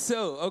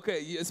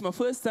 okay, it's my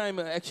first time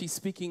actually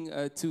speaking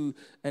to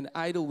an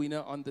Idol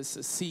winner on this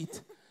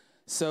seat.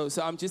 So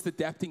I'm just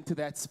adapting to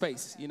that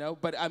space, you know.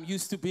 But I'm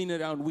used to being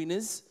around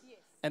winners, yes.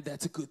 And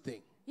that's a good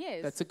thing.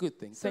 Yes. That's a good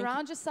thing.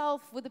 Surround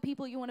yourself with the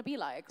people you want to be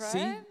like, right?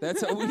 See,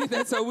 that's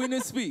how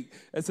winners speak.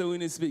 That's how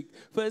winners speak.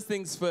 First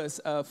things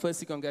first.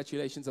 Firstly,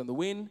 congratulations on the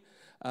win.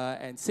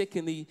 And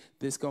secondly,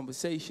 this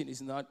conversation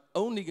is not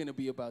only going to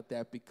be about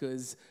that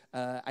because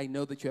I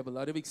know that you have a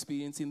lot of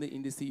experience in the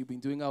industry. You've been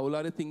doing a whole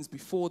lot of things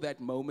before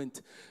that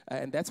moment.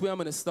 And that's where I'm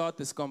going to start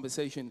this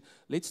conversation.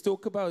 Let's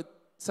talk about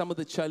some of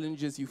the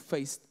challenges you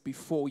faced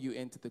before you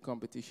entered the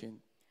competition.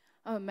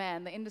 Oh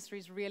man, the industry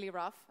is really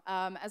rough.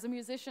 As a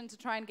musician, to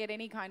try and get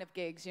any kind of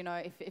gigs, you know,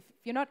 if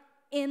you're not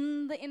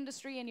in the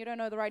industry and you don't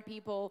know the right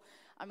people,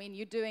 I mean,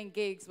 you're doing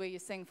gigs where you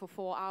sing for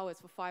 4 hours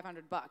for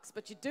 $500,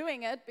 but you're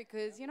doing it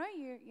because, you know,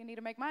 you need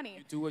to make money.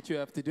 You do what you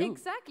have to do.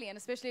 Exactly, and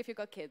especially if you've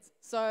got kids.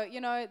 So,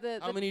 you know,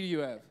 How many do you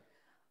have?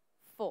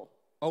 4.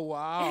 Oh,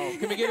 wow.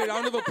 Can we get a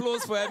round of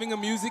applause for having a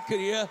music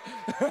career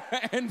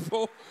and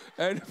for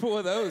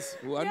those?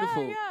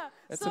 Wonderful. Yeah.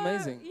 That's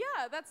amazing.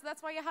 Yeah,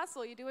 that's why you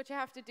hustle. You do what you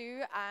have to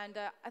do. And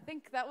I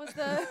think that was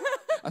the...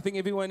 I think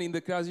everyone in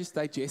the crowd is just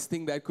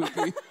digesting that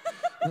quickly.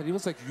 But he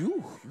was like,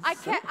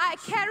 I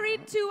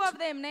carried 2 of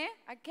them, ne?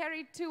 I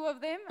carried 2 of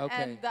them.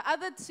 Okay. And the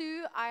other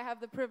 2, I have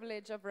the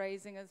privilege of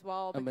raising as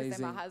well because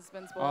amazing. they're my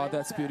husband's boys. Oh,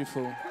 that's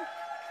beautiful.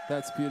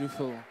 That's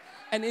beautiful.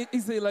 And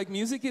is there like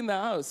music in the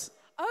house?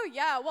 Oh,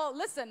 yeah. Well,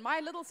 listen, my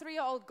little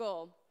 3-year-old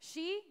girl,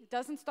 she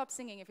doesn't stop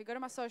singing. If you go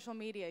to my social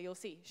media, you'll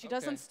see. She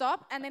doesn't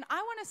stop. And then I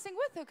want to sing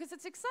with her because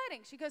it's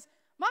exciting. She goes,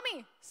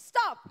 Mommy,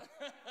 stop.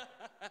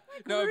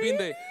 Like, no,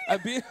 really?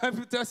 I've been there.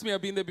 Trust me,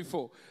 I've been there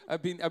before.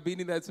 I've been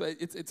in that.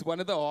 It's one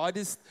of the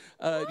hardest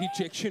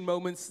rejection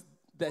moments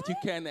that you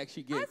can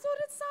actually get. I thought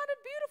it sounded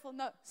beautiful.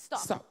 No,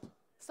 stop.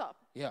 Stop.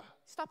 Yeah.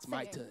 Stop it's singing.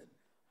 my turn.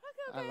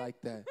 Okay. I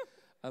like that.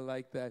 I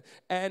like that.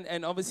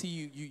 And obviously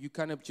you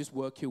kind of just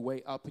work your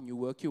way up and you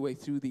work your way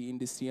through the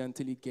industry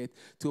until you get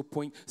to a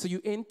point. So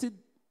you entered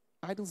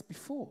Idols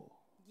before?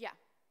 Yeah.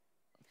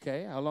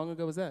 Okay, how long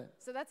ago was that?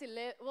 So that's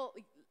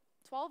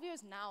 12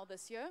 years now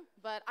this year,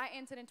 but I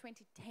entered in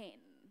 2010. Okay.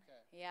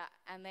 Yeah,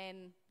 and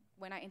then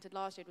when I entered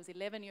last year, it was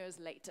 11 years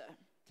later.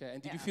 Okay,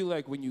 and did you feel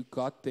like when you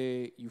got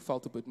there, you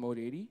felt a bit more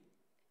ready?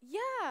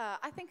 Yeah,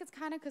 I think it's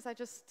kind of because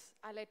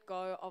I let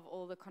go of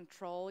all the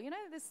control. You know,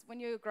 when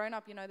you're grown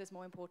up, you know there's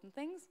more important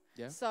things.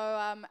 Yeah. So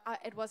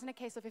it wasn't a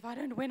case of if I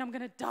don't win, I'm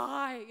going to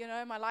die. You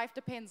know, my life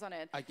depends on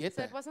it. I get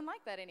that. So it wasn't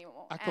like that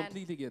anymore. I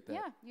completely get that.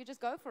 Yeah, you just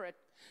go for it.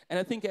 And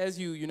I think as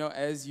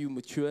you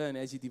mature and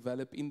as you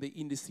develop in the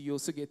industry, you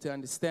also get to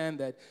understand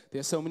that there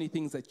are so many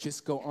things that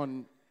just go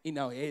on in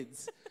our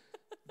heads.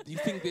 You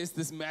think there's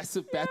this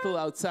massive battle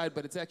outside,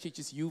 but it's actually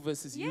just you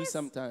versus you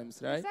sometimes,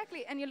 right?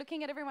 Exactly. And you're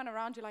looking at everyone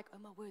around you like, oh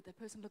my word, that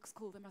person looks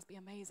cool, they must be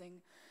amazing.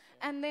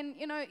 Yeah. And then,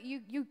 you know,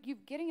 you're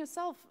getting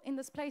yourself in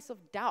this place of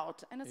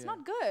doubt, and it's not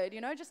good,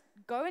 you know, just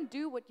go and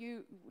do what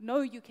you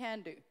know you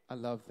can do. I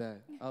love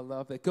that. I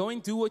love that. Go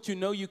and do what you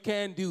know you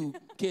can do,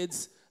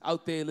 kids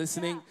out there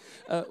listening.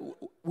 Yeah.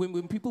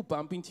 When people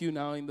bump into you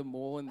now in the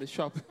mall, in the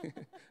shop,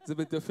 it's a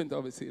bit different,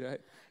 obviously,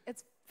 right?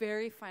 It's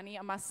very funny,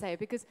 I must say,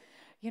 because,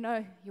 you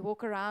know, you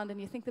walk around and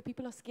you think that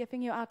people are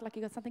skipping you out like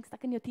you got something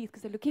stuck in your teeth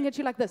because they're looking at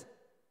you like this.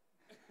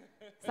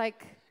 It's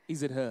like,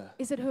 is it her?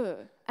 Is it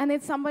her? And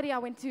then somebody I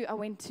went to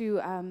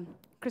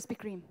Krispy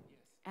Kreme,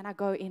 and I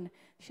go in.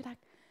 She's like,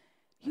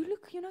 you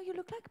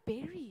look like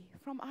Barry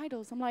from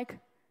Idols. I'm like,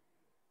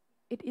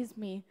 it is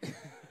me.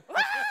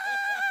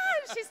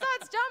 She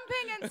starts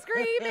jumping and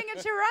screaming,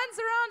 and she runs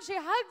around. She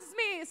hugs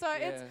me. So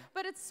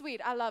but it's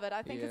sweet. I love it.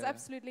 I think it's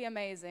absolutely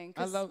amazing.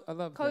 I love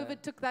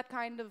COVID took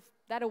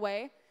that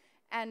away,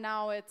 and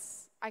now I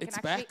can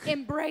actually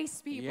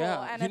embrace people,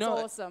 and it's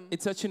awesome.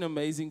 It's such an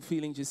amazing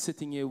feeling just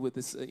sitting here with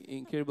this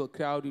incredible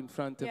crowd in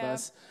front of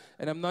us.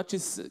 And I'm not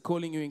just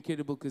calling you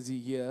incredible because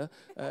you're here.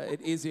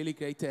 It is really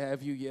great to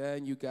have you here,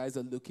 and you guys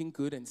are looking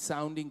good and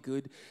sounding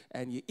good,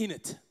 and you're in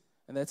it.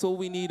 And that's all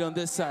we need on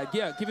this side.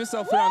 Yeah, give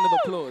yourself a round of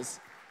applause.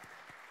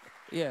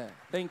 Yeah,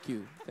 thank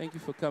you. Thank you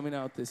for coming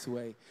out this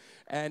way.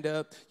 And,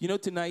 you know,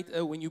 tonight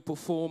when you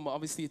perform,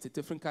 obviously it's a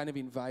different kind of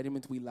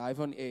environment. We live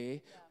on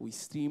air, we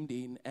streamed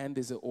in, and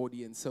there's an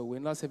audience. So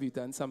when last have you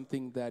done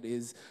something that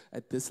is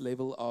at this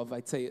level of,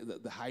 I'd say,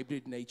 the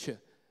hybrid nature?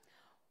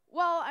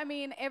 Well, I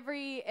mean,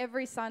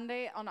 every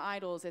Sunday on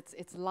Idols,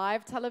 it's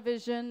live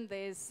television.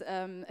 There's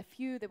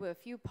there were a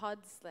few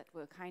pods that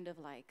were kind of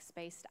like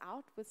spaced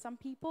out with some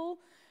people.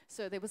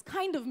 So there was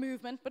kind of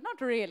movement, but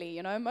not really,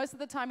 you know. Most of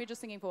the time, you're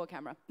just singing for a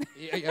camera.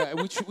 Yeah,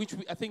 which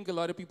I think a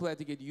lot of people had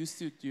to get used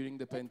to during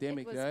the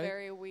pandemic, right? It was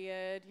very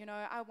weird. You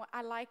know,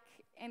 I like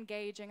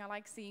engaging. I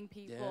like seeing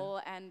people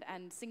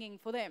and singing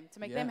for them, to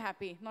make them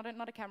happy, not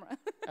a camera.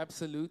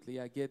 Absolutely,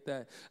 I get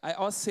that. I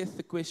asked Seth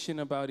the question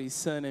about his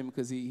surname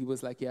because he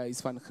was like, yeah, he's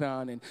Van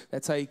Graan, and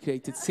that's how he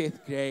created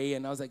Seth Gray.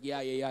 And I was like, yeah,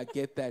 I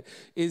get that.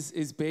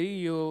 Is Berry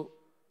your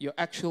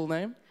actual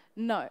name?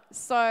 No.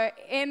 So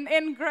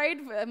in grade,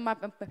 my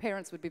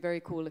parents would be very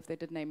cool if they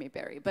did name me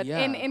Berry. But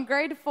in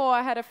grade 4,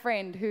 I had a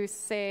friend who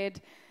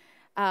said,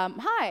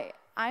 hi,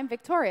 I'm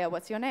Victoria.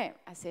 What's your name?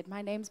 I said,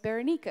 my name's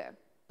Berenica.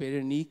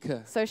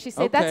 Berenica. So she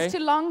said, that's too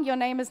long. Your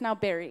name is now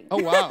Berry.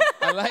 Oh, wow.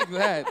 I like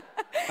that.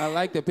 I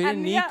like that.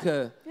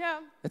 Berenica.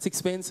 Yeah. That's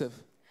expensive.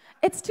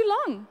 It's too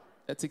long.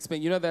 That's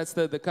expensive. You know, that's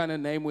the kind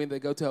of name when they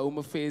go to home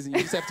affairs and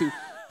you just have to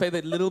pay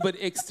that little bit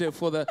extra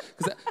for the...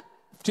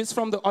 Just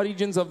from the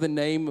origins of the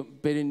name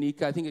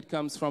Berenica, I think it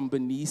comes from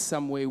Benice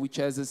somewhere, which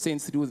has a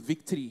sense to do with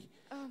victory.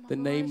 Oh my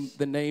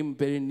The name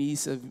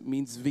Berenice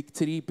means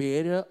victory,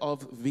 bearer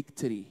of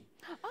victory.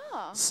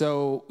 Oh.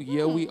 So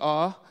here we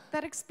are.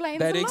 That explains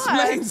That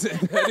explains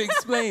it. That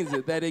explains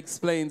it. That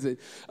explains it.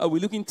 We're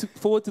looking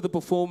forward to the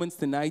performance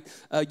tonight.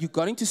 You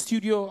got into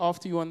studio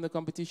after you won the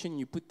competition.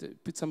 You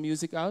put some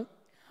music out.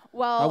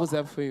 Well, how was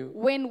that for you?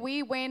 When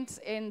we went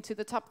into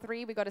the top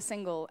 3, we got a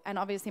single, and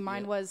obviously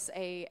mine was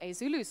a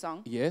Zulu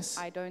song. Yes.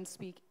 I don't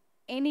speak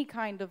any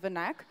kind of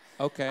vernac.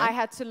 Okay. I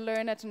had to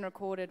learn it and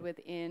record it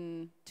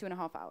within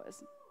 2.5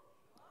 hours.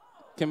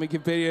 Can we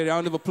give Berry a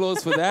round of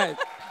applause for that?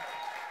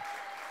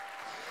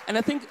 And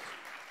I think,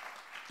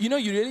 you know,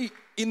 you're really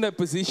in that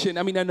position.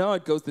 I mean, I know how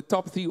it goes. The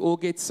top 3 all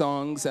get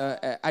songs.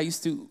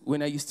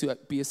 When I used to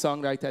be a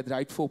songwriter, I'd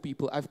write for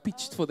people. I've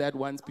pitched for that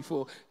once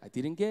before. I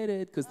didn't get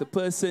it because the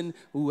person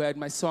who had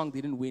my song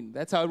didn't win.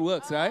 That's how it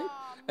works, right?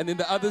 And then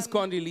the others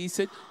can't release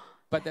it.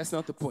 But that's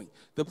not the point.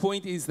 The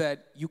point is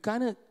that you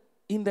kind of,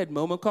 in that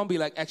moment, can't be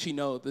like, actually,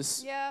 no,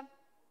 this... Yeah.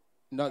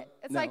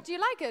 It's like, do you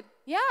like it?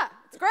 Yeah,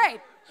 it's great.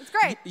 It's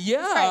great.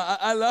 Yeah, it's great.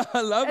 I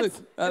love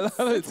it. I love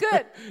it. It's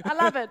good. I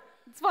love it.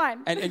 It's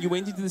fine. And you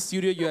went into the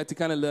studio, you had to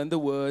kind of learn the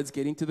words,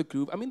 get into the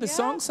groove. I mean, the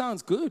song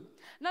sounds good.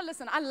 No,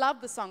 listen, I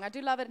love the song. I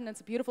do love it, and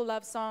it's a beautiful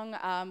love song.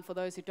 For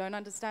those who don't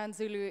understand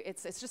Zulu,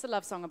 it's just a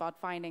love song about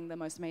finding the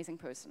most amazing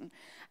person.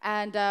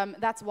 And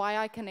that's why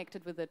I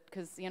connected with it,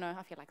 because, you know,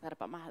 I feel like that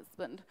about my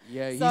husband.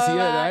 Yeah, he's here,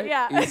 right?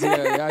 Yeah. He's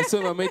here. Yeah, I saw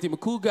him, I met him. A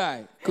cool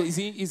guy. Is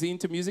he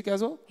into music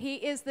as well? He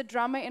is the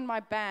drummer in my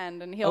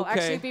band, and he'll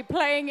actually be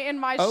playing in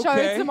my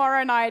show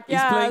tomorrow night. He's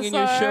playing in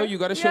your show? You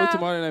got a show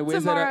tomorrow night.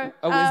 Where's that?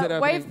 Where's that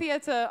happening? Wave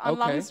Theatre on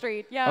Long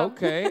Street. Yeah.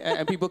 Okay,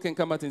 and people can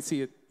come out and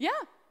see it. Yeah.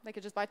 They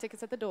could just buy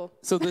tickets at the door.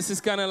 So this is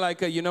kind of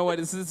like, you know what,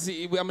 I'm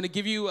going to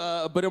give you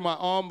a bit of my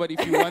arm, but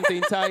if you want the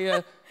entire...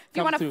 If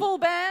you want a full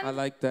band, I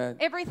like that.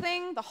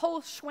 Everything, the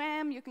whole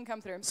schwam, you can come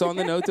through. So on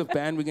the note of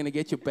band, we're going to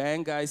get your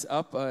band guys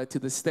up to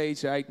the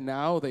stage right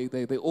now.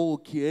 They're all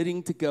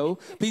gearing to go.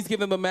 Please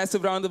give them a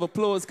massive round of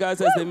applause,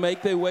 guys, as they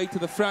make their way to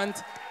the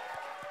front.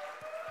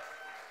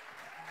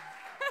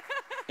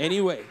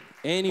 Anyway.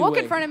 Walk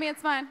in front of me,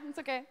 it's fine. It's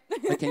okay.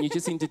 Can you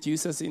just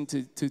introduce us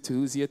to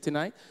who's here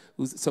tonight?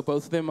 So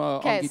both of them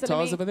are on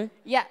guitars over there?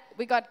 Yeah,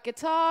 we got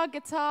guitar.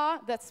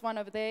 That's one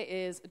over there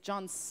is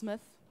John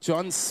Smith.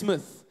 John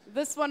Smith.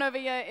 This one over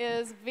here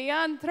is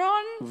Vian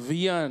Tron.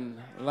 Vian,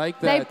 like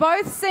that. They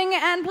both sing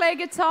and play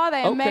guitar.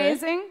 They're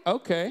amazing.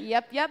 Okay.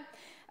 Yep.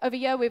 Over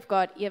here we've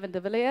got Evan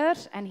de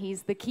Villiers, and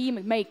he's the key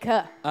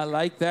maker. I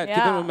like that. Yeah.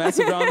 Give him a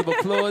massive round of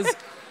applause.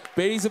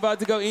 Berry's about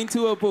to go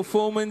into a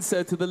performance.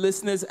 To the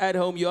listeners at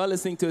home, you are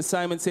listening to a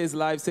Saaiman Says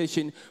Live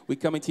Session. We're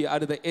coming to you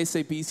out of the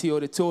SABC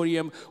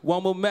Auditorium.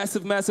 One more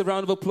massive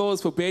round of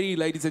applause for Berry,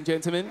 ladies and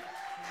gentlemen.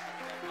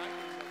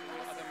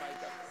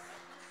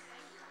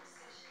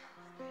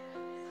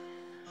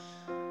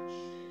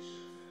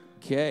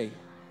 Okay.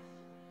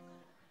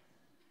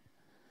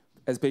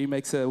 As Berry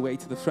makes her way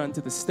to the front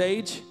of the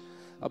stage,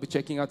 I'll be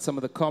checking out some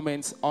of the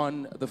comments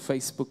on the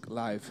Facebook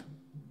Live.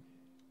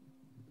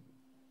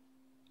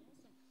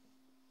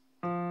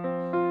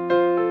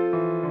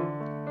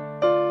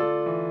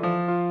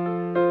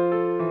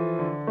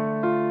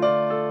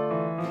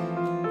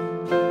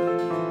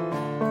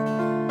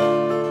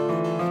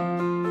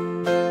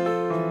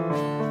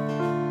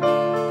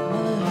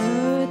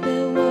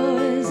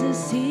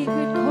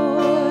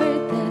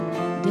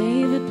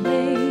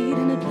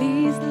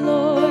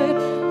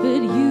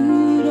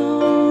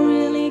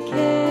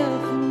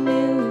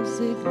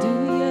 Do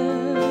ya?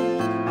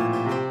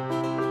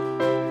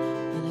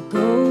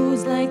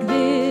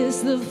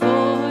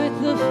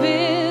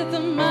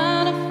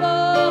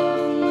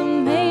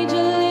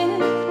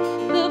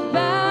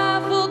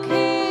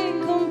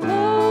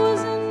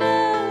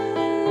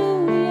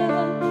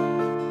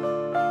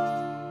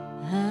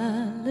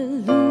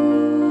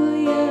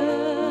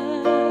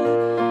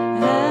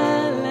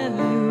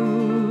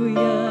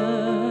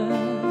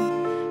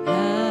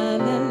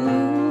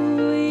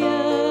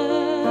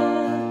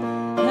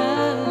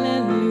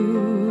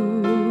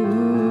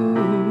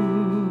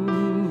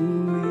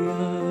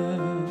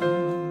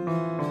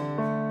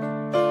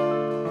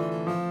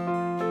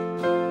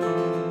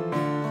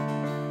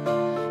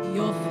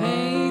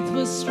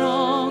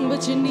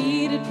 that you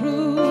needed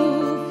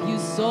proof. You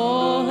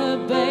saw her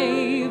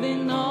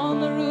bathing on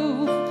the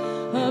roof.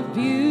 Her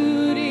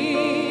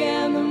beauty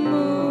and the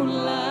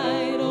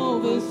moonlight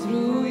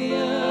overthrew you.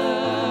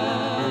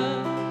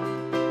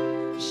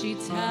 She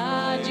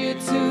tied you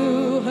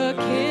to her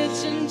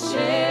kitchen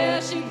chair.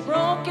 She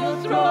broke your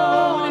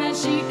throne and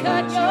she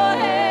cut your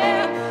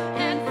hair.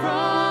 And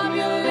from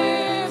your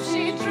lips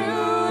she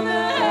drew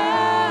the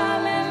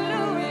hallelujah.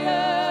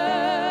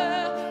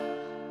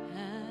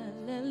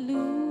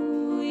 Hallelujah.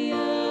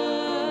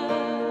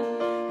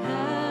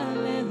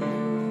 Hallelujah.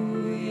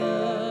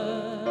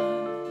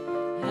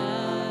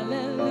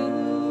 Hallelujah.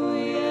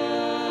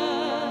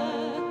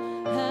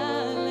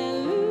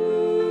 Hallelujah.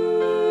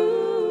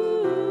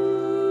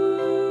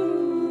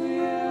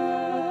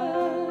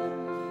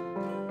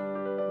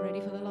 Ready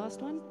for the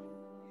last one?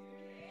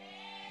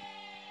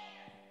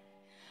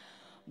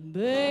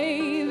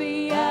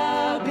 Baby,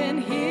 I've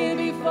been here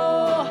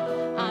before.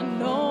 I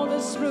know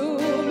this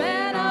room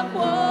and I've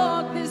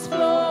walked this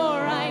floor.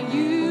 I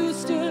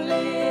used to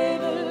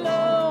live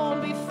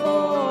alone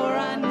before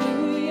I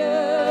knew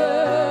you.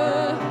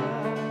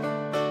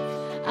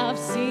 I've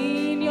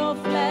seen your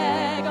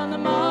flag on the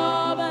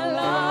marble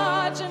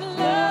arch, and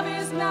love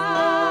is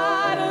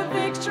not a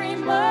victory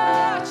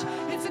march.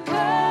 It's a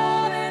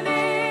call and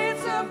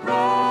it's a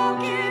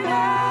broken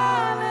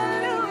hallelujah.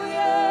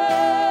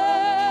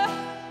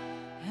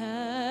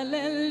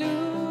 Hallelujah.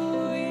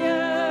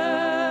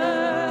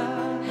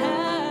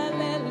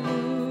 Hallelujah.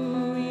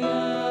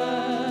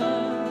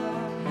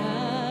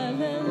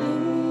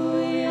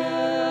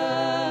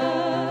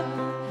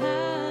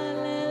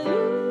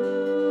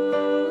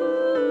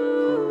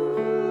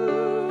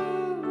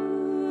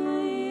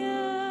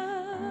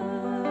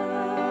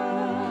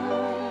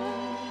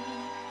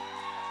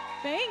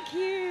 Thank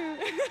you.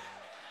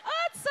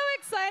 Oh, it's so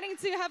exciting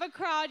to have a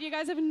crowd. You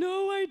guys have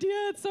no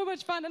idea. It's so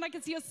much fun. And I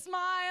can see your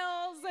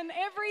smiles and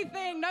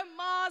everything. No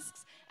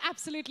masks.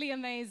 Absolutely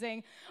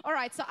amazing. All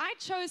right, so I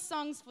chose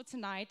songs for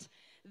tonight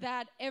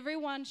that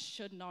everyone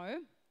should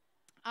know,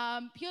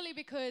 purely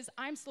because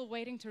I'm still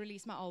waiting to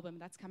release my album.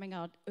 That's coming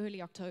out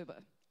early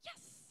October.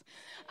 Yes.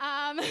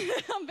 I'm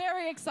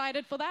very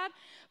excited for that.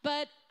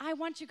 But I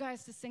want you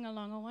guys to sing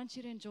along. I want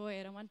you to enjoy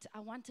it. I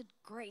wanted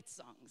great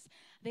songs.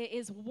 There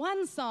is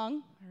one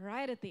song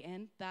right at the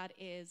end that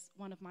is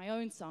one of my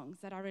own songs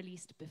that I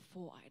released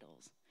before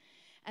Idols.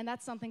 And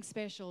that's something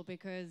special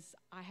because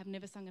I have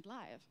never sung it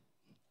live.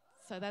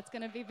 So that's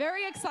going to be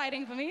very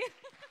exciting for me.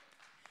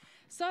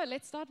 So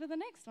let's start with the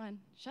next one,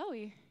 shall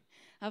we?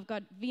 I've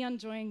got Vian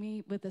joining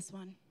me with this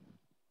one.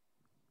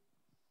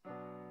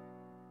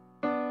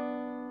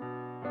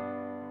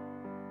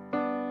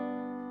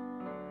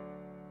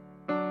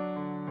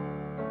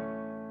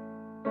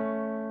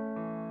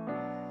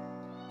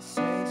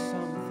 Say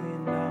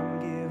something, I'm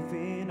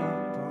giving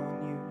up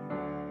on you.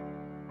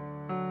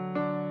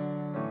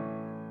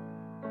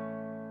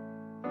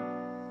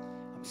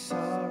 I'm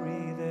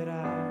sorry that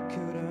I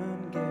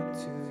couldn't get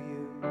to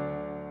you.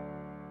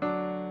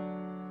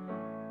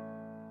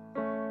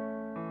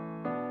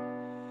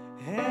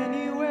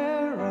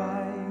 Anywhere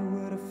I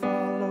would have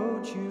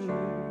followed you.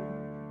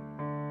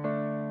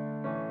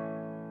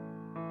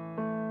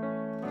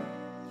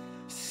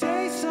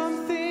 Say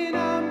something,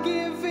 I'm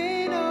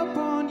giving up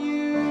on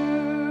you.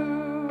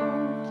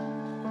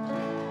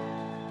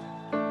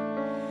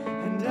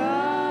 And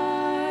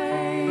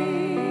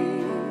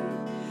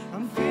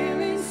I'm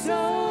feeling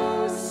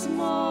so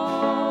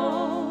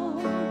small.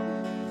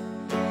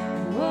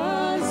 It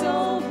was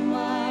over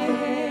my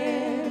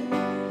head.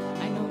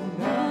 I know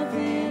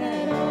nothing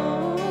at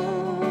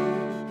all.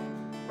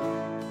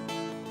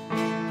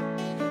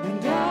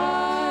 And I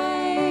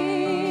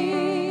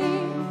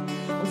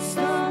will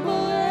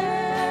stumble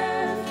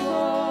and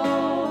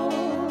fall.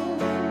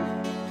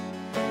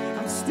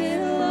 I'm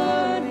still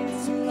learning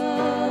to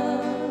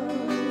love.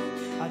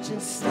 I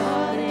just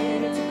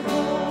started to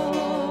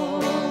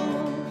crawl.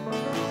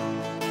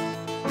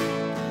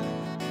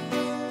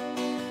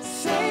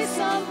 Say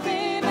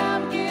something,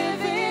 I'm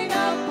giving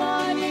up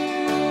on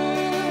you.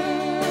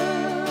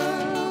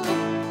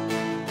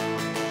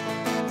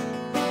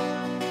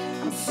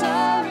 I'm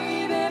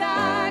sorry that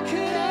I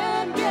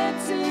couldn't get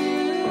to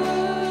you.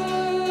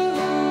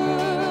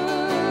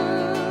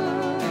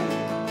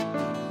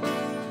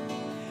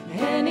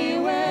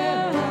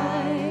 Anywhere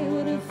I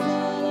would have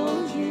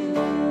followed you.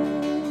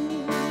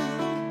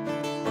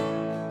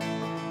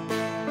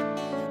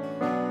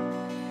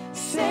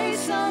 Say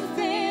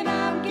something,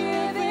 I'm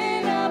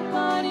giving up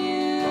on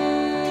you.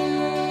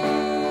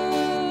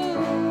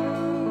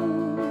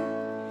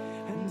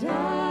 And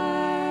I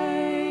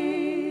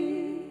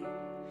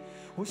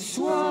will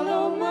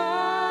swallow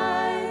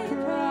my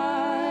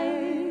pride.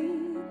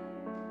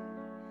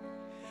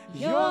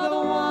 You're the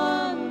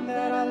one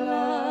that I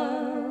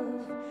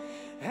love,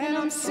 and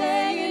I'm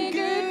saying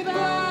goodbye.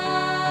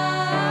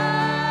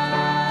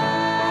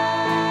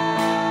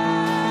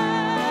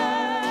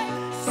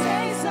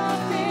 Say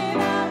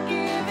something, I'm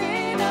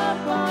giving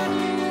up on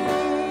you.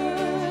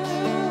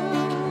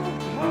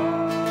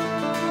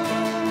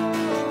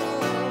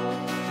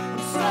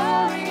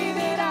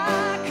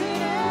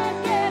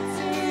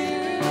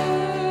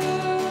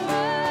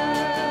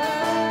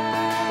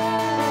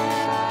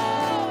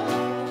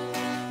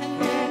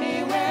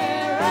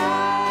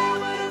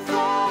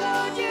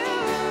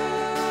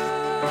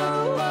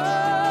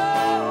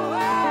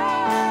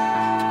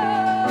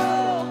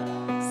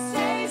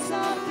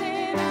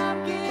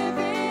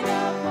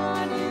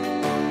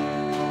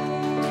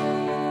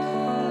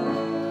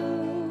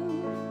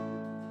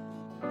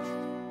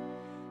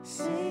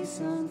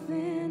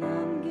 something,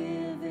 I'm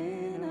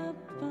giving up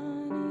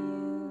on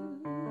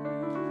you.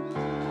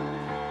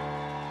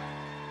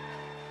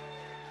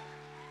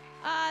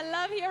 I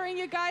love hearing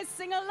you guys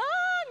sing along.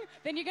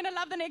 Then you're gonna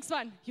love the next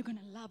one. You're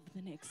gonna love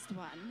the next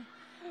one.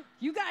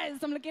 You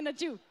guys, I'm looking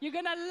at you. You're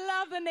gonna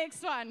love the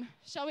next one.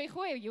 Shall we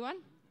go, Yuan?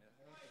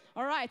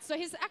 All right, so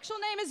his actual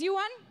name is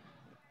Yuan.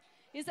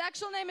 His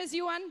actual name is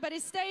Yuan, but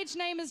his stage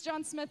name is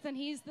John Smith, and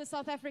he's the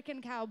South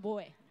African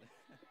cowboy.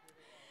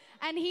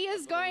 And he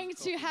is going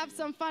to have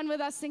some fun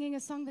with us singing a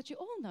song that you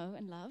all know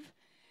and love.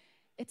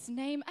 Its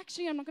name,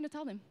 actually, I'm not going to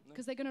tell them,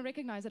 because they're going to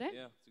recognize it, eh?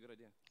 Yeah, it's a good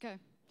idea. Okay.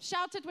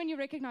 Shout it when you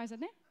recognize it,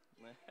 ne?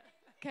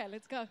 Okay,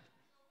 let's go.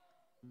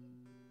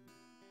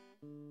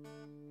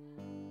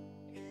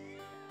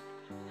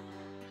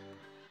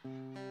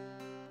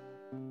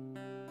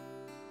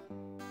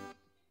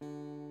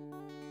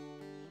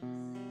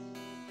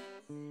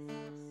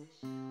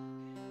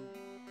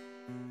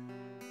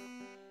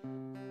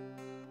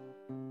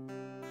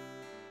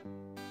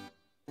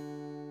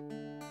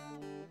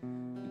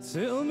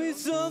 Tell me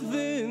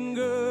something,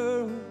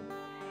 girl.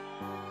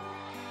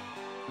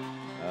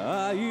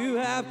 Are you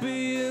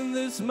happy in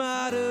this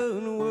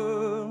modern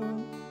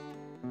world?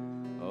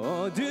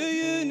 Or do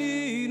you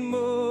need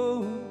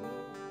more?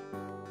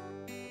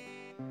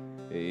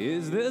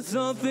 Is there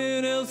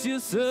something else you're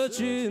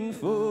searching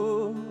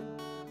for?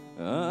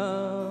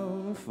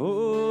 I'm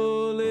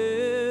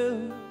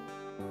falling.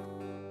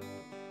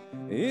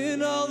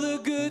 In all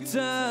the good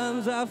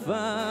times I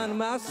find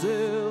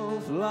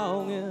myself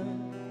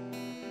longing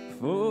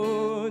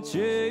for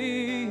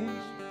change,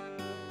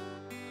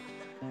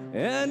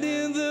 and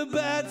in the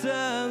bad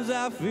times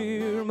I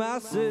fear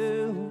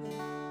myself.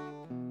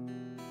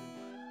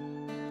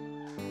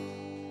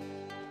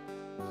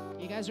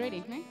 You guys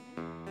ready, ne?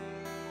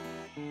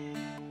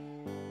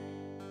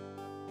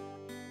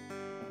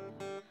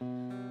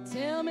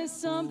 Tell me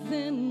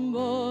something,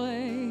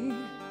 boy.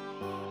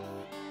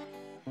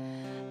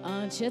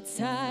 Aren't you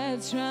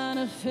tired trying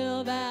to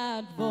fill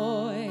that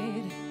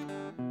void?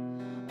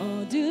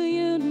 Or do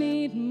you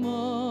need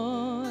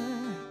more?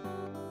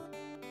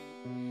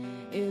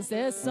 Is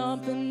there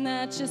something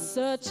that you're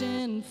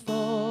searching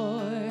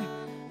for?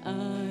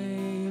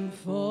 I'm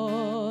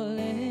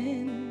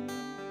falling.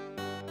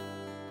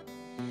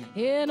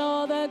 In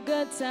all the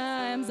good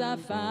times I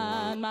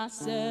find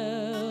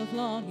myself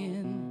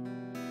longing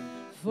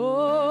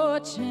for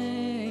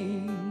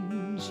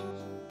change,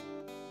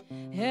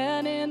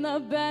 and in the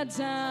bad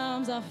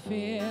times I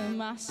fear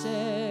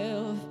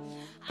myself.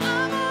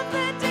 I'm on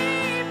the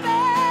deep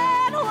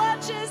end,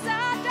 watches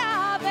I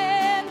dive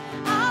in.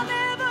 I'll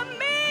never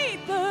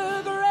meet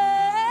the ground.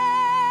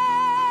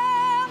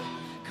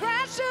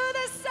 Crash to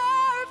the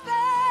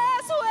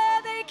surface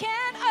where they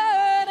can't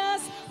hurt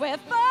us. We're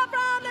far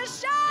from the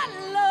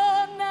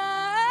shallow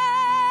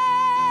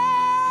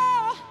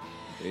now.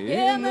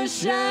 In the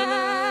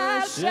shallow.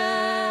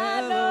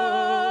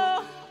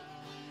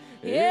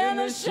 In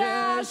the shallow.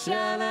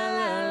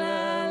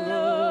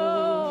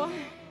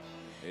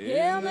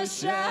 In the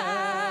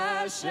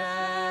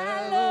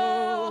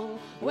shallow,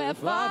 we're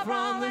far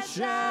from the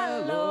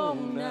shallow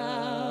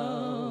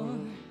now.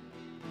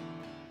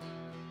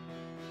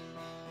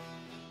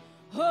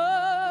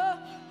 Oh,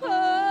 oh,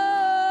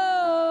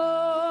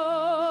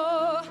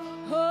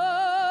 oh, oh,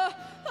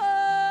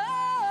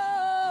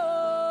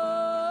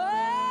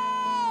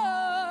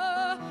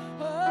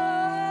 oh,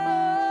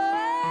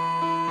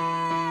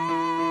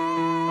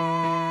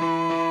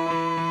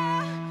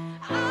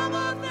 I'm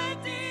on the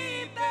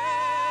deep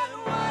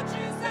end,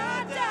 watches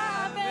I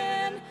dive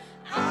in.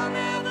 I'll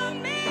never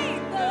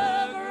meet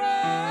the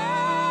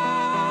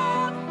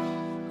ground.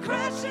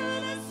 Crash to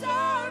the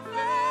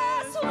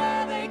surface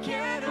where they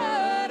can't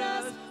hurt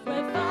us.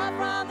 We're far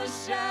from the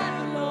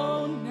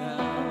shallow now.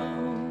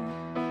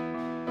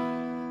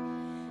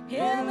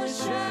 In the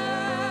shallow.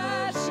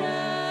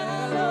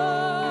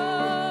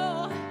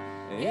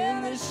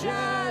 In the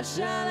shallow.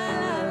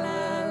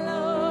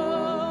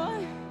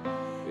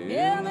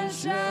 In the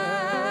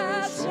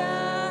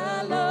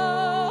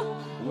shallow,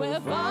 we're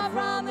far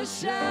from the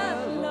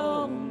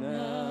shallow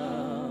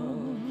now.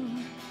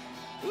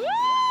 Woo!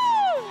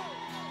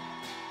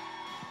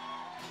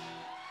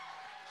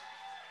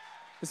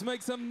 Let's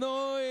make some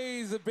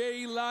noise.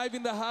 Very live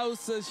in the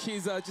house.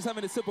 She's just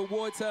having a sip of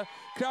water.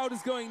 Crowd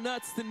is going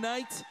nuts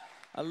tonight.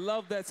 I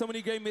love that. So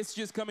many great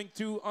messages coming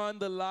through on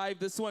the live.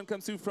 This one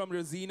comes through from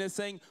Rosina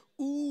saying,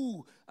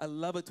 ooh, I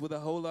love it, with a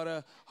whole lot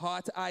of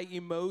heart eye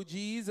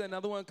emojis.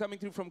 Another one coming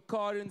through from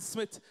Karen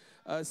Smith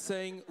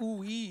saying,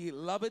 ooh,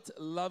 love it,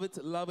 love it,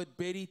 love it.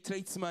 Betty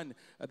Trytsman.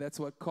 That's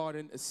what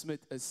Karen Smith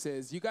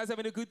says. You guys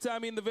having a good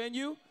time in the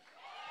venue?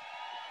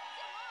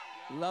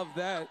 Love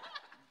that.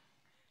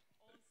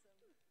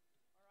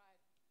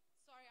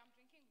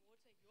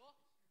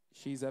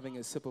 She's having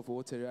a sip of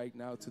water right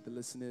now to the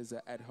listeners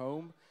at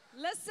home.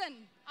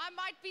 Listen, I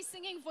might be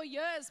singing for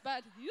years,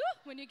 but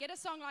when you get a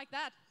song like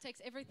that, it takes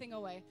everything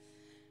away.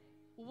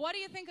 What do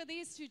you think of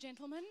these two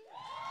gentlemen?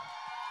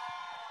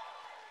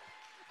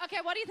 Okay,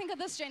 what do you think of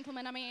this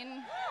gentleman? I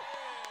mean,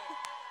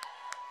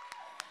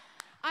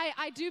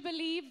 I do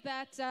believe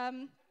that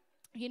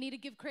you need to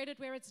give credit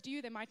where it's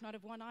due. They might not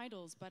have won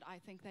Idols, but I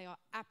think they are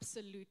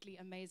absolutely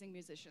amazing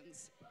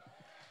musicians.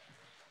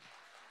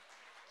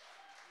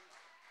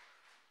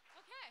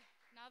 Okay,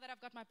 now that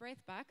I've got my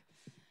breath back,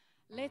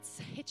 let's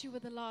hit you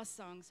with the last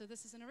song. So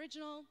this is an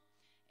original.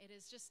 It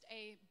is just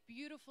a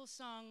beautiful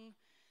song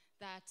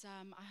that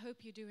I hope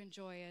you do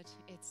enjoy it.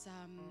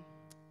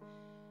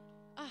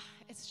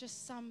 It's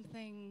just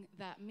something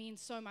that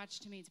means so much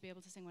to me to be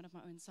able to sing one of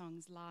my own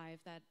songs live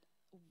that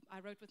I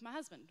wrote with my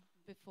husband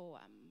before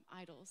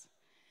Idols.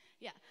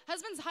 Yeah,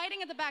 husband's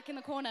hiding at the back in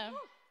the corner.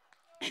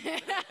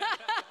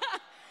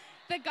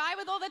 The guy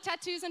with all the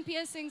tattoos and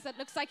piercings that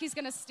looks like he's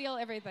gonna steal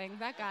everything,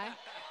 that guy.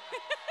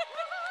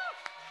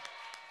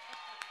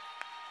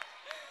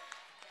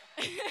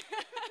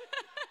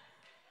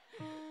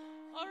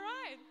 All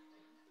right.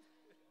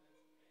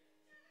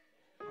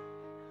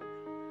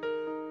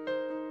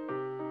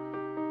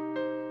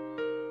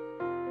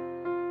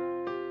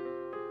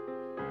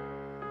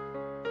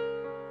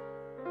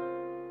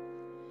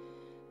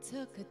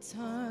 Took a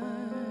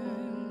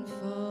turn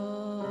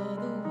for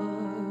the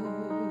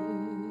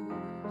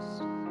worst.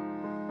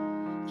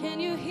 Can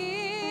you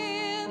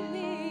hear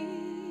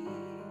me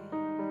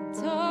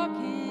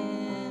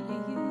talking to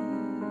you?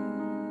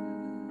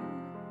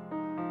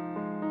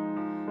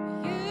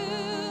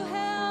 You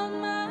held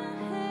my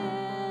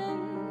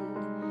hand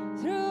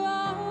through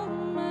all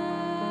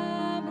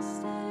my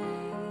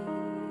mistakes.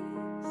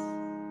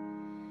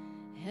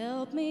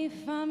 Help me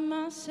find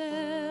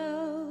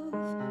myself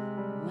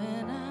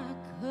when I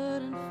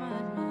couldn't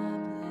find my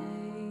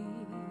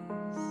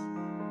place.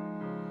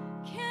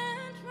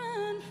 Can't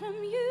run from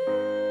you.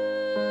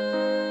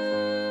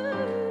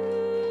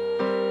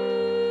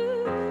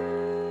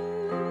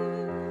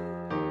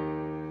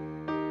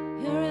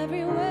 You're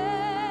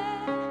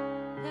everywhere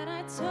that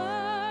I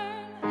turn,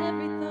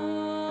 every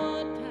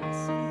thought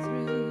passing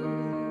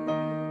through.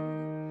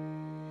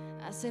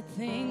 I said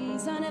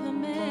things I never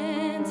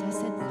meant, I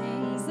said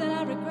things that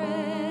I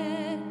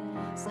regret.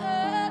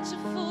 Such a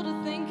fool to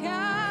think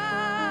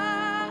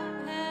I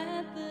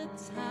had the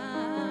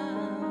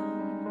time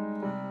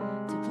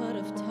to put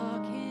off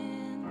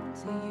talking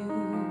to you.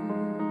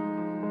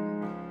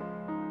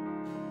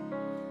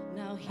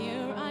 Now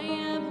here I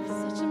am,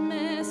 such a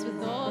mess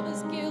with all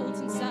this guilt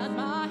inside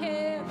my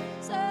head.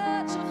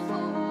 Such a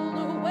fool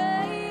to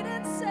wait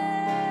and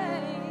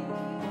say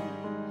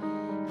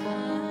I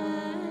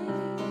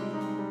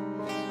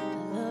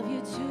love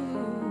you too.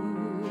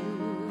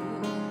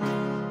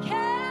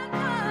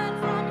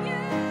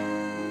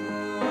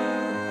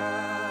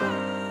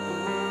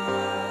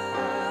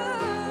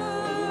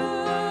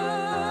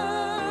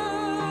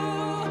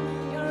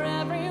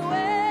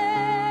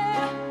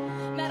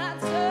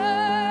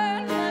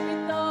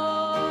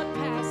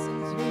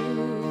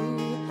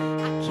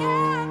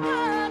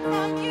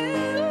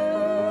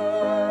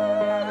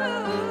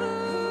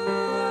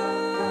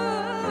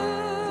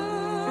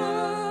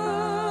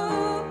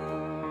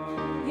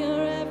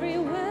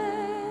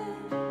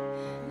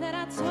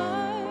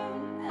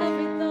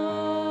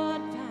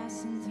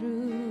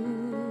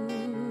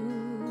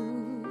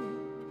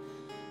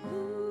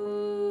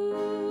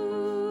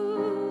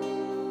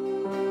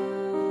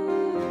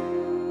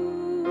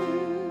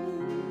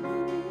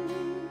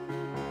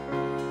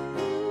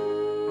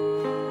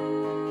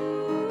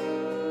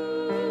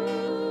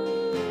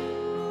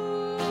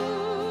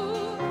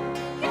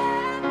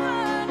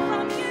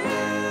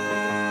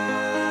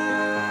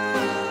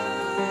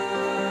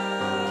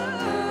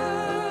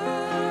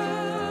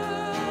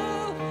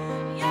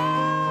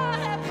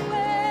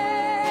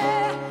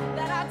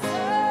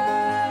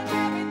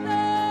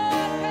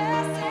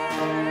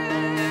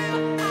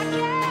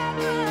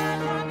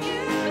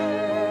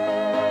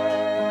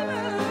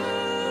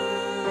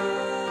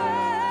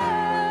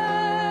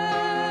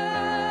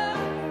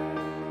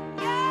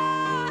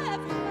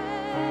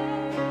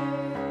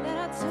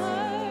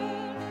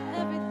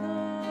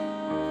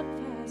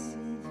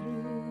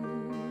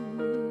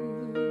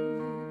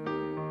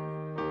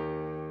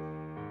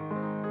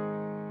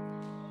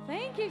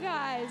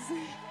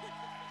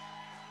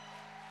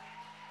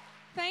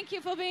 Thank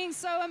you for being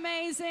so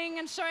amazing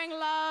and showing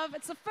love.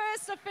 It's the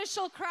first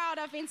official crowd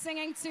I've been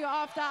singing to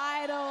after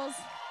Idols.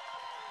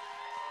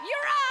 You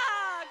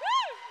rock!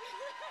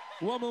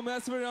 Woo! One more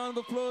massive round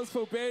of applause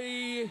for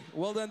Barry.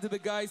 Well done to the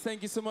guys.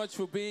 Thank you so much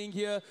for being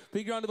here.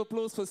 Big round of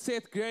applause for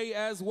Seth Gray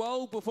as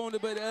well, performed a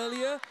bit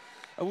earlier.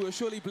 We were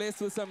surely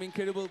blessed with some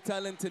incredible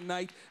talent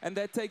tonight. And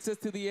that takes us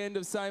to the end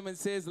of Saaiman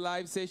Says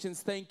Live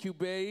Sessions. Thank you,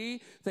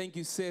 Barry. Thank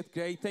you, Seth.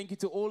 Great. Thank you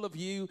to all of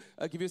you.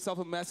 Give yourself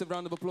a massive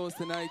round of applause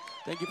tonight.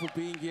 Thank you for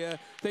being here.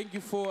 Thank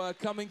you for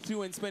coming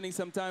through and spending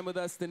some time with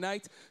us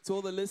tonight. To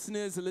all the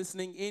listeners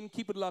listening in,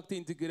 keep it locked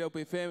into Good Hope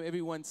FM.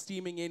 Everyone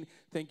streaming in,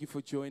 thank you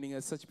for joining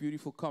us. Such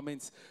beautiful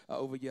comments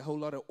over here. A whole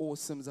lot of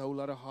awesomes, a whole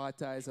lot of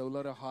heart eyes, a whole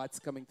lot of hearts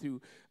coming through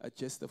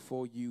just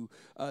for you.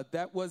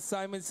 That was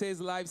Saaiman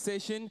Says Live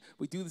Session.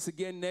 We do this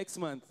again next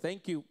month.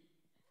 Thank you.